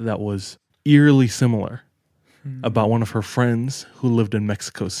that was eerily similar about one of her friends who lived in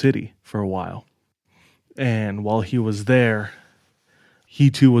Mexico City for a while. And while he was there, he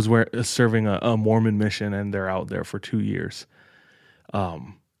too was serving a Mormon mission, and they're out there for 2 years.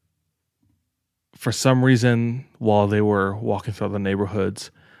 For some reason, while they were walking through the neighborhoods,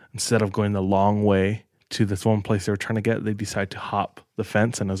 instead of going the long way to this one place they were trying to get, they decided to hop the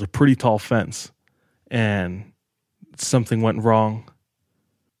fence, and it was a pretty tall fence. And something went wrong.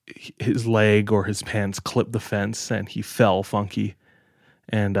 His leg or his pants clipped the fence, and he fell funky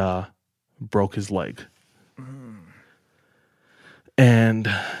and broke his leg. And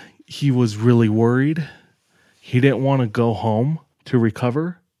he was really worried. He didn't want to go home to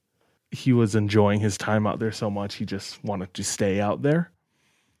recover. He was enjoying his time out there so much, he just wanted to stay out there.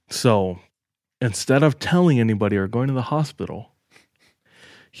 So instead of telling anybody or going to the hospital,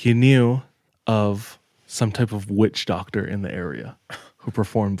 he knew of some type of witch doctor in the area who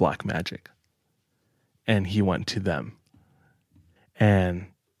performed black magic. And he went to them. And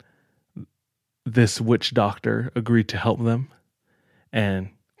this witch doctor agreed to help them and,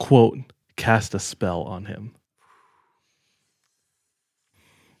 quote, cast a spell on him.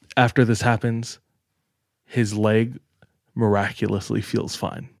 After this happens, his leg miraculously feels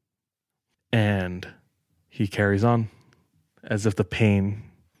fine. And he carries on as if the pain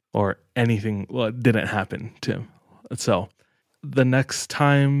or anything didn't happen to him. So the next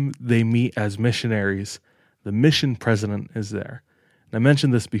time they meet as missionaries, the mission president is there. And I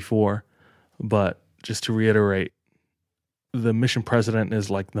mentioned this before, but just to reiterate, the mission president is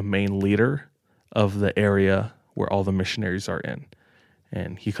like the main leader of the area where all the missionaries are in.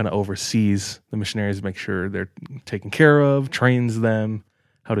 And he kind of oversees the missionaries, make sure they're taken care of, trains them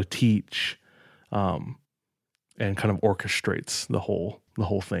how to teach, and kind of orchestrates the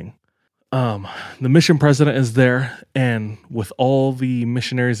whole thing. The mission president is there, and with all the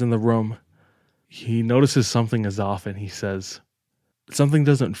missionaries in the room, he notices something is off, and he says, "Something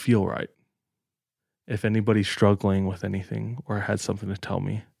doesn't feel right. If anybody's struggling with anything or had something to tell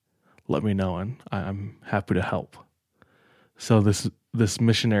me, let me know, and I'm happy to help." So this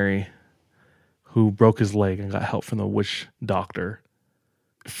missionary who broke his leg and got help from the witch doctor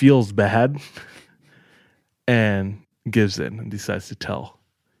feels bad and gives in and decides to tell,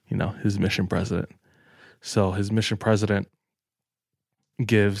 his mission president. So his mission president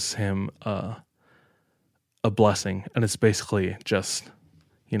gives him a blessing, and it's basically just,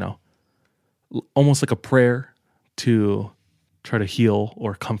 almost like a prayer to try to heal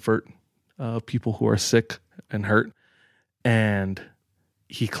or comfort people who are sick and hurt. And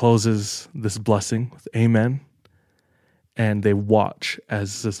he closes this blessing with amen. And they watch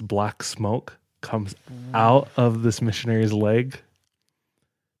as this black smoke comes out of this missionary's leg.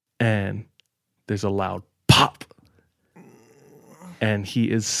 And there's a loud pop. And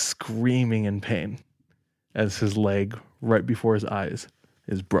he is screaming in pain as his leg right before his eyes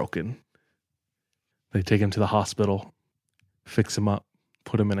is broken. They take him to the hospital, fix him up,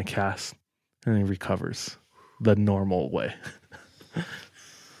 put him in a cast, and he recovers the normal way.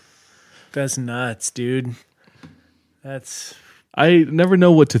 That's nuts, dude. I never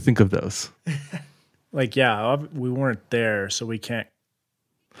know what to think of those. We weren't there, so we can't.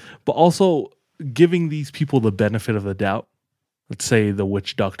 But also giving these people the benefit of the doubt. Let's say the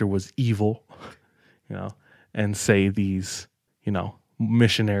witch doctor was evil, and say these,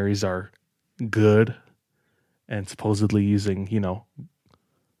 missionaries are good and supposedly using,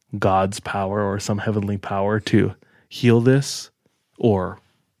 God's power or some heavenly power to heal this, or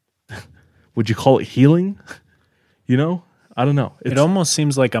would you call it healing? I don't know. It almost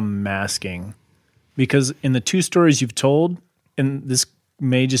seems like a masking, because in the two stories you've told, and this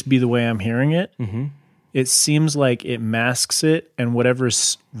may just be the way I'm hearing it, it seems like it masks it, and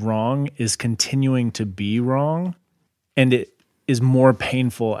whatever's wrong is continuing to be wrong, and it is more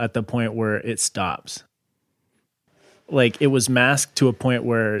painful at the point where it stops. Like, it was masked to a point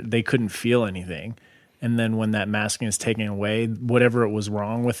where they couldn't feel anything. And then when that masking is taken away, whatever it was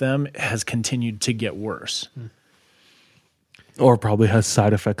wrong with them has continued to get worse. Or probably has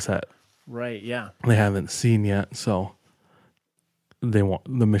side effects that Right, yeah. they haven't seen yet. So the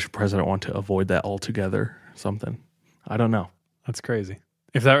mission president want to avoid that altogether or something. I don't know. That's crazy.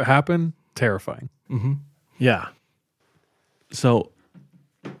 If that happened, terrifying. Mm-hmm. Yeah. So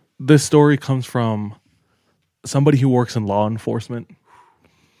this story comes from somebody who works in law enforcement,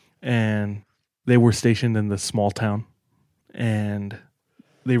 and they were stationed in this small town, and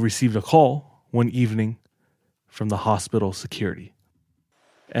they received a call one evening from the hospital security,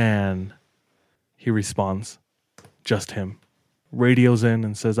 and he responds, just him, radios in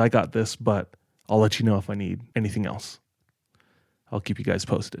and says, "I got this, but I'll let you know if I need anything else. I'll keep you guys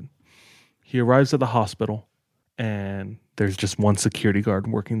posted." He arrives at the hospital, and there's just one security guard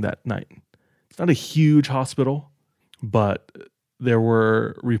working that night. It's not a huge hospital, but there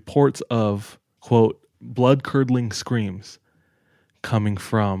were reports of, quote, blood-curdling screams coming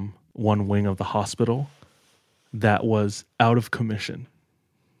from one wing of the hospital that was out of commission.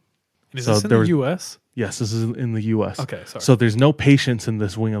 Is this in the U.S.? Yes, this is in the U.S. Okay, sorry. So there's no patients in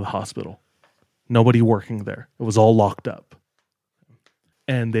this wing of the hospital. Nobody working there. It was all locked up.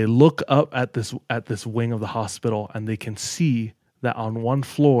 And they look up at this wing of the hospital, and they can see that on one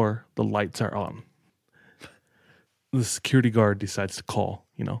floor the lights are on. The security guard decides to call,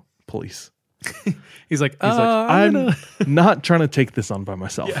 police. He's like, I'm not trying to take this on by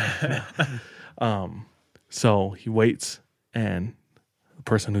myself. So he waits, and the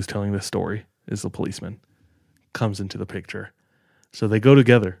person who's telling this story is the policeman, comes into the picture. So they go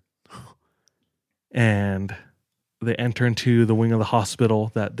together, and they enter into the wing of the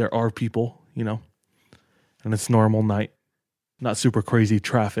hospital that there are people, and it's normal night, not super crazy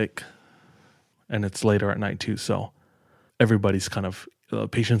traffic, and it's later at night too. So everybody's kind of,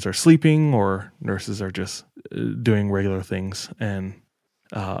 patients are sleeping or nurses are just doing regular things. And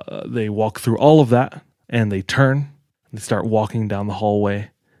they walk through all of that, and they turn, they start walking down the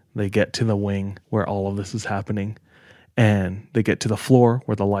hallway. They get to the wing where all of this is happening, and they get to the floor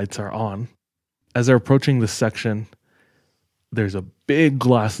where the lights are on. As they're approaching this section, there's a big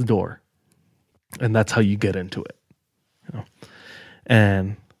glass door, and that's how you get into it.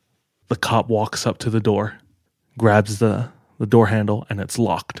 And the cop walks up to the door, grabs the door handle, and it's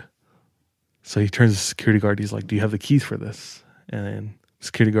locked. So he turns to the security guard. He's like, "Do you have the keys for this?" And then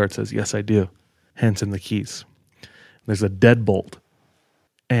Security guard says, yes, I do. Hands him the keys. There's a deadbolt.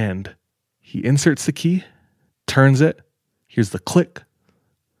 And he inserts the key, turns it, here's the click.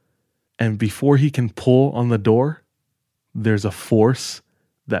 And before he can pull on the door, there's a force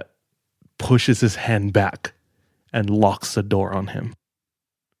that pushes his hand back and locks the door on him.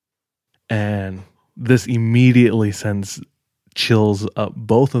 And this immediately sends chills up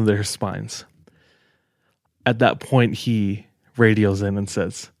both of their spines. At that point, he radios in and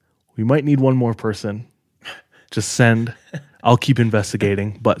says, we might need one more person. Just send. I'll keep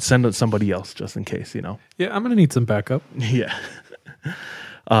investigating, but send it somebody else just in case, you know. Yeah, I'm going to need some backup. Yeah.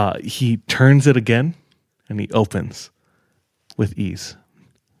 He turns it again and he opens with ease.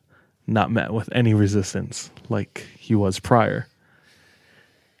 Not met with any resistance like he was prior.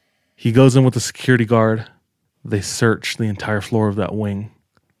 He goes in with the security guard. They search the entire floor of that wing.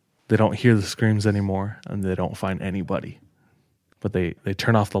 They don't hear the screams anymore and they don't find anybody. But they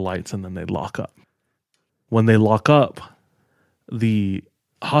turn off the lights and then they lock up. When they lock up, the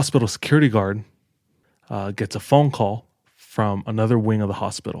hospital security guard gets a phone call from another wing of the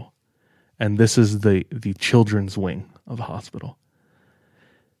hospital. And this is the children's wing of the hospital.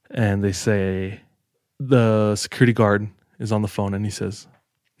 And they say, the security guard is on the phone and he says,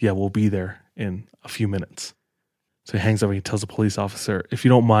 yeah, we'll be there in a few minutes. So he hangs up and he tells the police officer, if you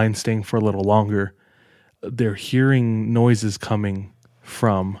don't mind staying for a little longer, they're hearing noises coming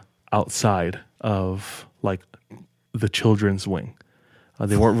from outside of like the children's wing.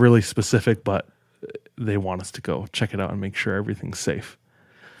 They weren't really specific, but they want us to go check it out and make sure everything's safe.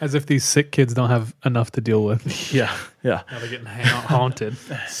 As if these sick kids don't have enough to deal with. Yeah. Now they're getting haunted.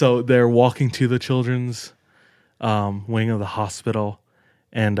 So they're walking to the children's wing of the hospital.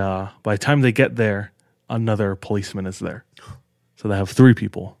 And by the time they get there, another policeman is there. So they have 3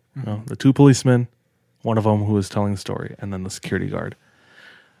 people. You know, the 2 policemen, one of them who is telling the story, and then the security guard.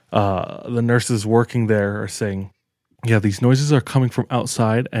 The nurses working there are saying, yeah, these noises are coming from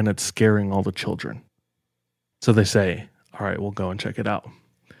outside and it's scaring all the children. So they say, all right, we'll go and check it out.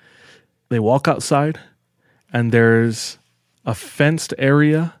 They walk outside and there's a fenced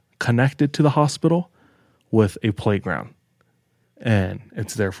area connected to the hospital with a playground. And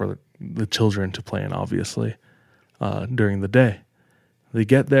it's there for the children to play in, obviously, during the day. They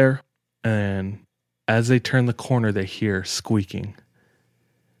get there and as they turn the corner, they hear squeaking.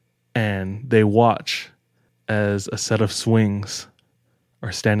 And they watch as a set of swings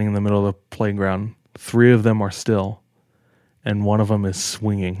are standing in the middle of the playground. 3 of them are still, and one of them is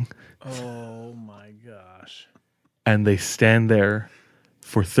swinging. Oh my gosh. And they stand there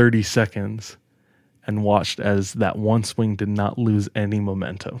for 30 seconds and watched as that one swing did not lose any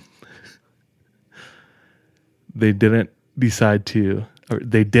momentum. They didn't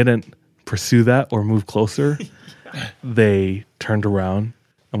they didn't pursue that or move closer. They turned around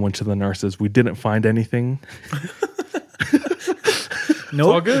and went to the nurses. We didn't find anything.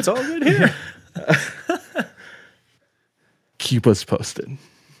 No, it's all good here. Keep us posted.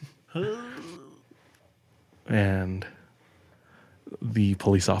 And the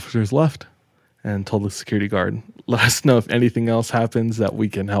police officers left and told the security guard, let us know if anything else happens that we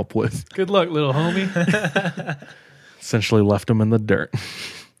can help with. Good luck, little homie. Essentially left him in the dirt.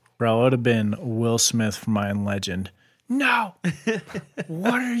 Bro, it would have been Will Smith from I Am Legend. No!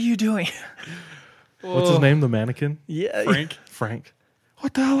 What are you doing? What's his name? The mannequin? Yeah. Frank.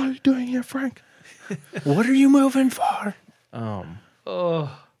 What the hell are you doing here, Frank? What are you moving for?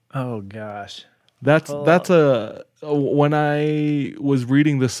 Oh, gosh. That's when I was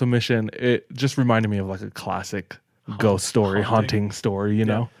reading this submission, it just reminded me of like a classic ghost story, haunting story, you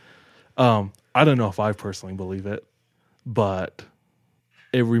know? I don't know if I personally believe it, but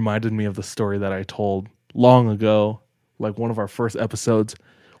it reminded me of the story that I told long ago, like one of our first episodes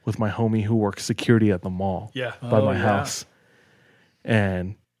with my homie who works security at the mall by my house.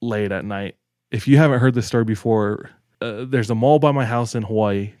 And late at night, if you haven't heard this story before, there's a mall by my house in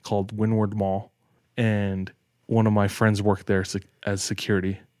Hawaii called Windward Mall. And one of my friends worked there as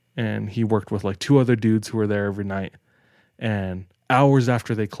security. And he worked with like 2 other dudes who were there every night. And hours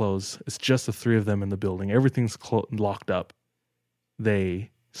after they close, it's just the 3 of them in the building. Everything's locked up. They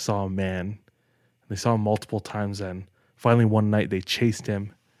saw a man. They saw him multiple times. And finally one night they chased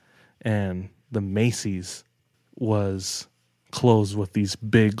him. And the Macy's was closed with these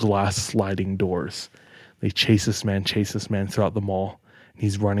big glass sliding doors. They chase this man throughout the mall.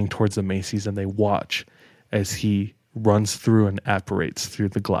 He's running towards the Macy's and they watch as he runs through and apparates through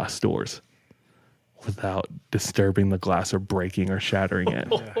the glass doors without disturbing the glass or breaking or shattering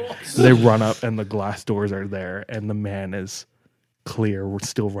it. They run up and the glass doors are there and the man is clear. We're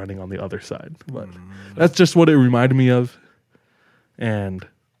still running on the other side. But that's just what it reminded me of. And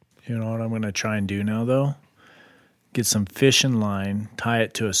You know what I'm going to try and do now, though? Get some fishing line, tie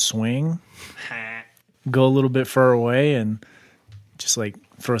it to a swing, go a little bit far away, and just like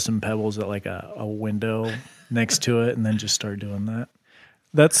throw some pebbles at like a window next to it, and then just start doing that.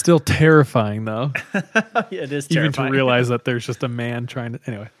 That's still terrifying, though. Yeah, it is Even terrifying. to realize that there's just a man trying to.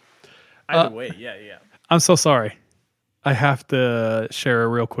 Anyway, Either way, yeah. I'm so sorry. I have to share a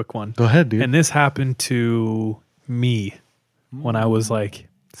real quick one. go ahead, dude. And this happened to me when I was like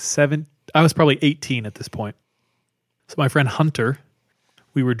 7. I was probably 18 at this point. So my friend Hunter,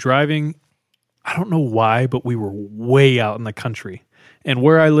 we were driving. I don't know why, but we were way out in the country. And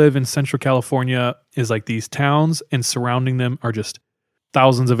where I live in Central California is like these towns, and surrounding them are just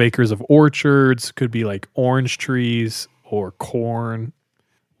thousands of acres of orchards. Could be like orange trees or corn,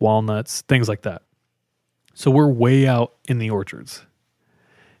 walnuts, things like that. So we're way out in the orchards.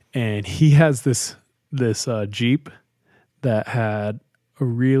 And he has this Jeep that had a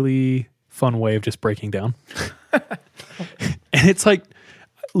really fun way of just breaking down. And it's like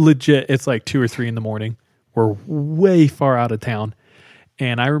legit, it's like 2 or 3 in the morning. We're way far out of town.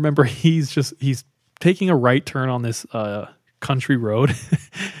 And I remember he's taking a right turn on this country road,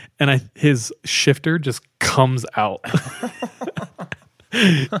 and his shifter just comes out.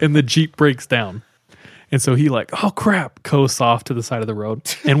 And the Jeep breaks down. And so he like, oh crap, coasts off to the side of the road.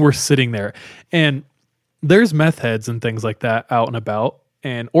 And we're sitting there. And there's meth heads and things like that out and about.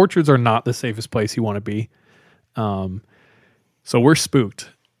 And orchards are not the safest place you want to be. So we're spooked.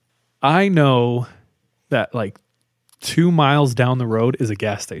 I know that like 2 miles down the road is a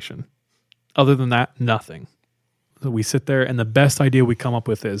gas station. Other than that, nothing. So we sit there, and the best idea we come up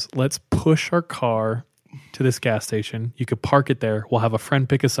with is, let's push our car to this gas station. You could park it there. We'll have a friend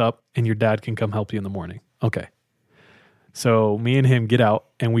pick us up, and your dad can come help you in the morning. Okay. So me and him get out,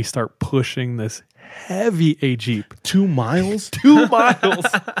 and we start pushing this heavy Jeep. 2 miles? 2 miles.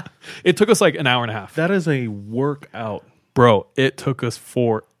 It took us like an hour and a half. That is a workout. Bro, it took us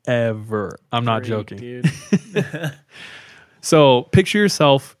forever. I'm not joking. Dude. So picture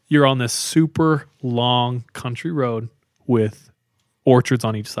yourself, you're on this super long country road with orchards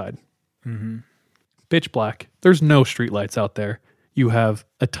on each side. Mm-hmm. Pitch black. There's no streetlights out there. You have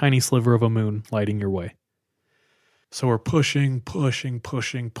a tiny sliver of a moon lighting your way. So we're pushing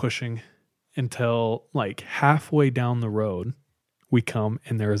until like halfway down the road, we come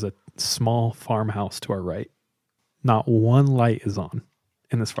and there is a small farmhouse to our right. Not one light is on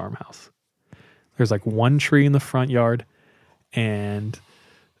in this farmhouse. There's like one tree in the front yard and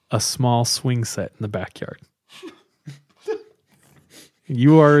a small swing set in the backyard.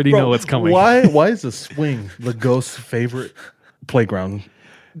 You already know what's coming. Why is the swing the ghost's favorite playground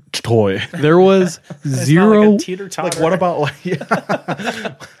toy? There was zero. Like, what about like?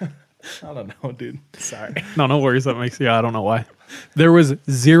 Yeah. I don't know, dude. Sorry. No worries. That makes I don't know why. There was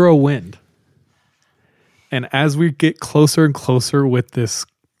zero wind, and as we get closer and closer with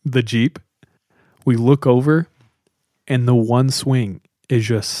the Jeep, we look over, and the one swing is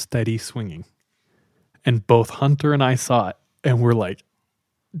just steady swinging, and both Hunter and I saw it, and we're like,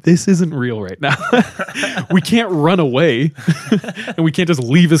 this isn't real right now. We can't run away, and we can't just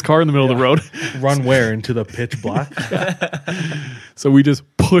leave his car in the middle of the road. Run where? Into the pitch black? So we just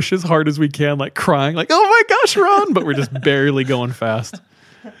push as hard as we can, like crying, like, oh my gosh, run. But we're just barely going fast.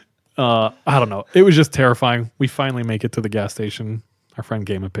 I don't know. It was just terrifying. We finally make it to the gas station. Our friend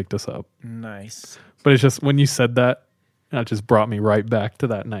Gama picked us up. Nice. But it's just, when you said that, that just brought me right back to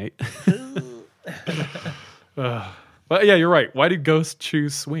that night. But yeah, you're right. Why did ghosts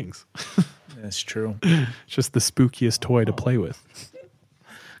choose swings? That's true. It's just the spookiest toy to play with.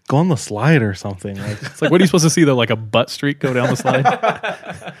 Go on the slide or something. Like, It's like, what are you supposed to see though? Like a butt streak go down the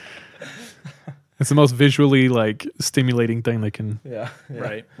slide? It's the most visually like stimulating thing they can. yeah.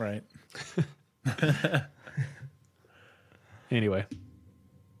 Right. Anyway.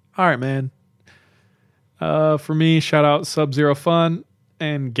 All right, man. For me, shout out Sub-Zero Fun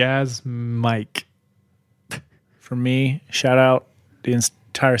and Gaz Mike. For me, shout out the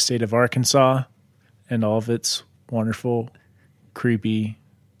entire state of Arkansas and all of its wonderful, creepy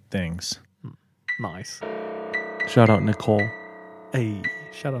things. Nice. Shout out Nicole. Hey,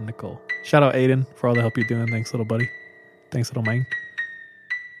 shout out Nicole. Shout out Aiden for all the help you're doing. Thanks, little buddy. Thanks, little man.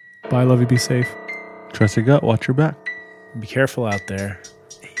 Bye, love you, be safe. Trust your gut. Watch your back. Be careful out there.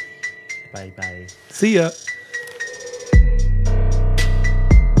 Bye. See ya.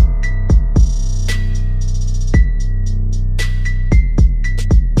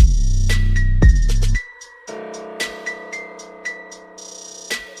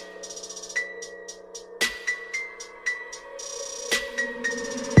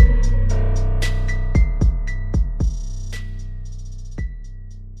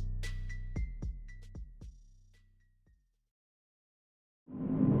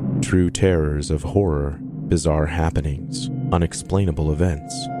 true terrors of horror, bizarre happenings, unexplainable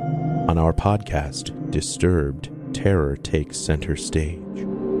events. On our podcast, Disturbed, terror takes center stage.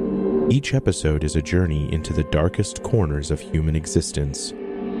 Each episode is a journey into the darkest corners of human existence,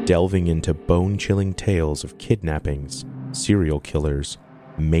 delving into bone-chilling tales of kidnappings, serial killers,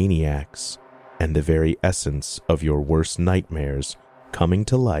 maniacs, and the very essence of your worst nightmares coming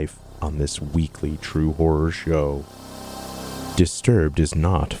to life on this weekly true horror show. Disturbed is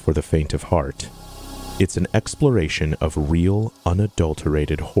not for the faint of heart. It's an exploration of real,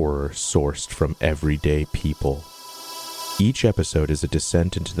 unadulterated horror sourced from everyday people. Each episode is a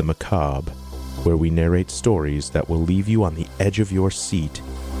descent into the macabre, where we narrate stories that will leave you on the edge of your seat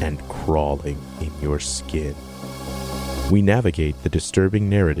and crawling in your skin. We navigate the disturbing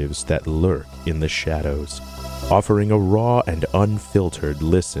narratives that lurk in the shadows, offering a raw and unfiltered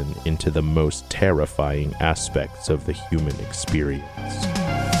listen into the most terrifying aspects of the human experience.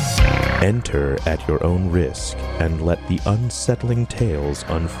 Enter at your own risk and let the unsettling tales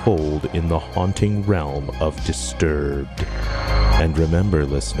unfold in the haunting realm of Disturbed. And remember,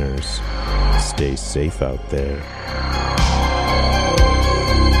 listeners, stay safe out there.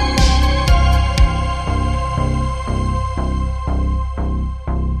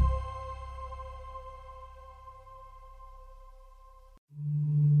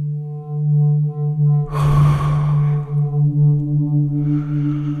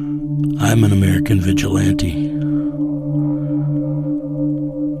 I'm an American vigilante.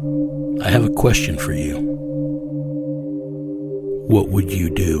 I have a question for you. What would you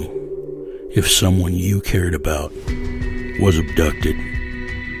do if someone you cared about was abducted,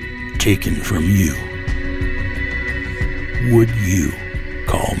 taken from you? Would you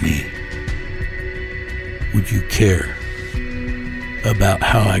call me? Would you care about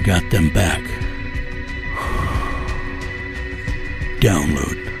how I got them back?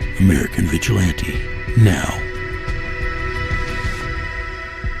 Download American Vigilante now.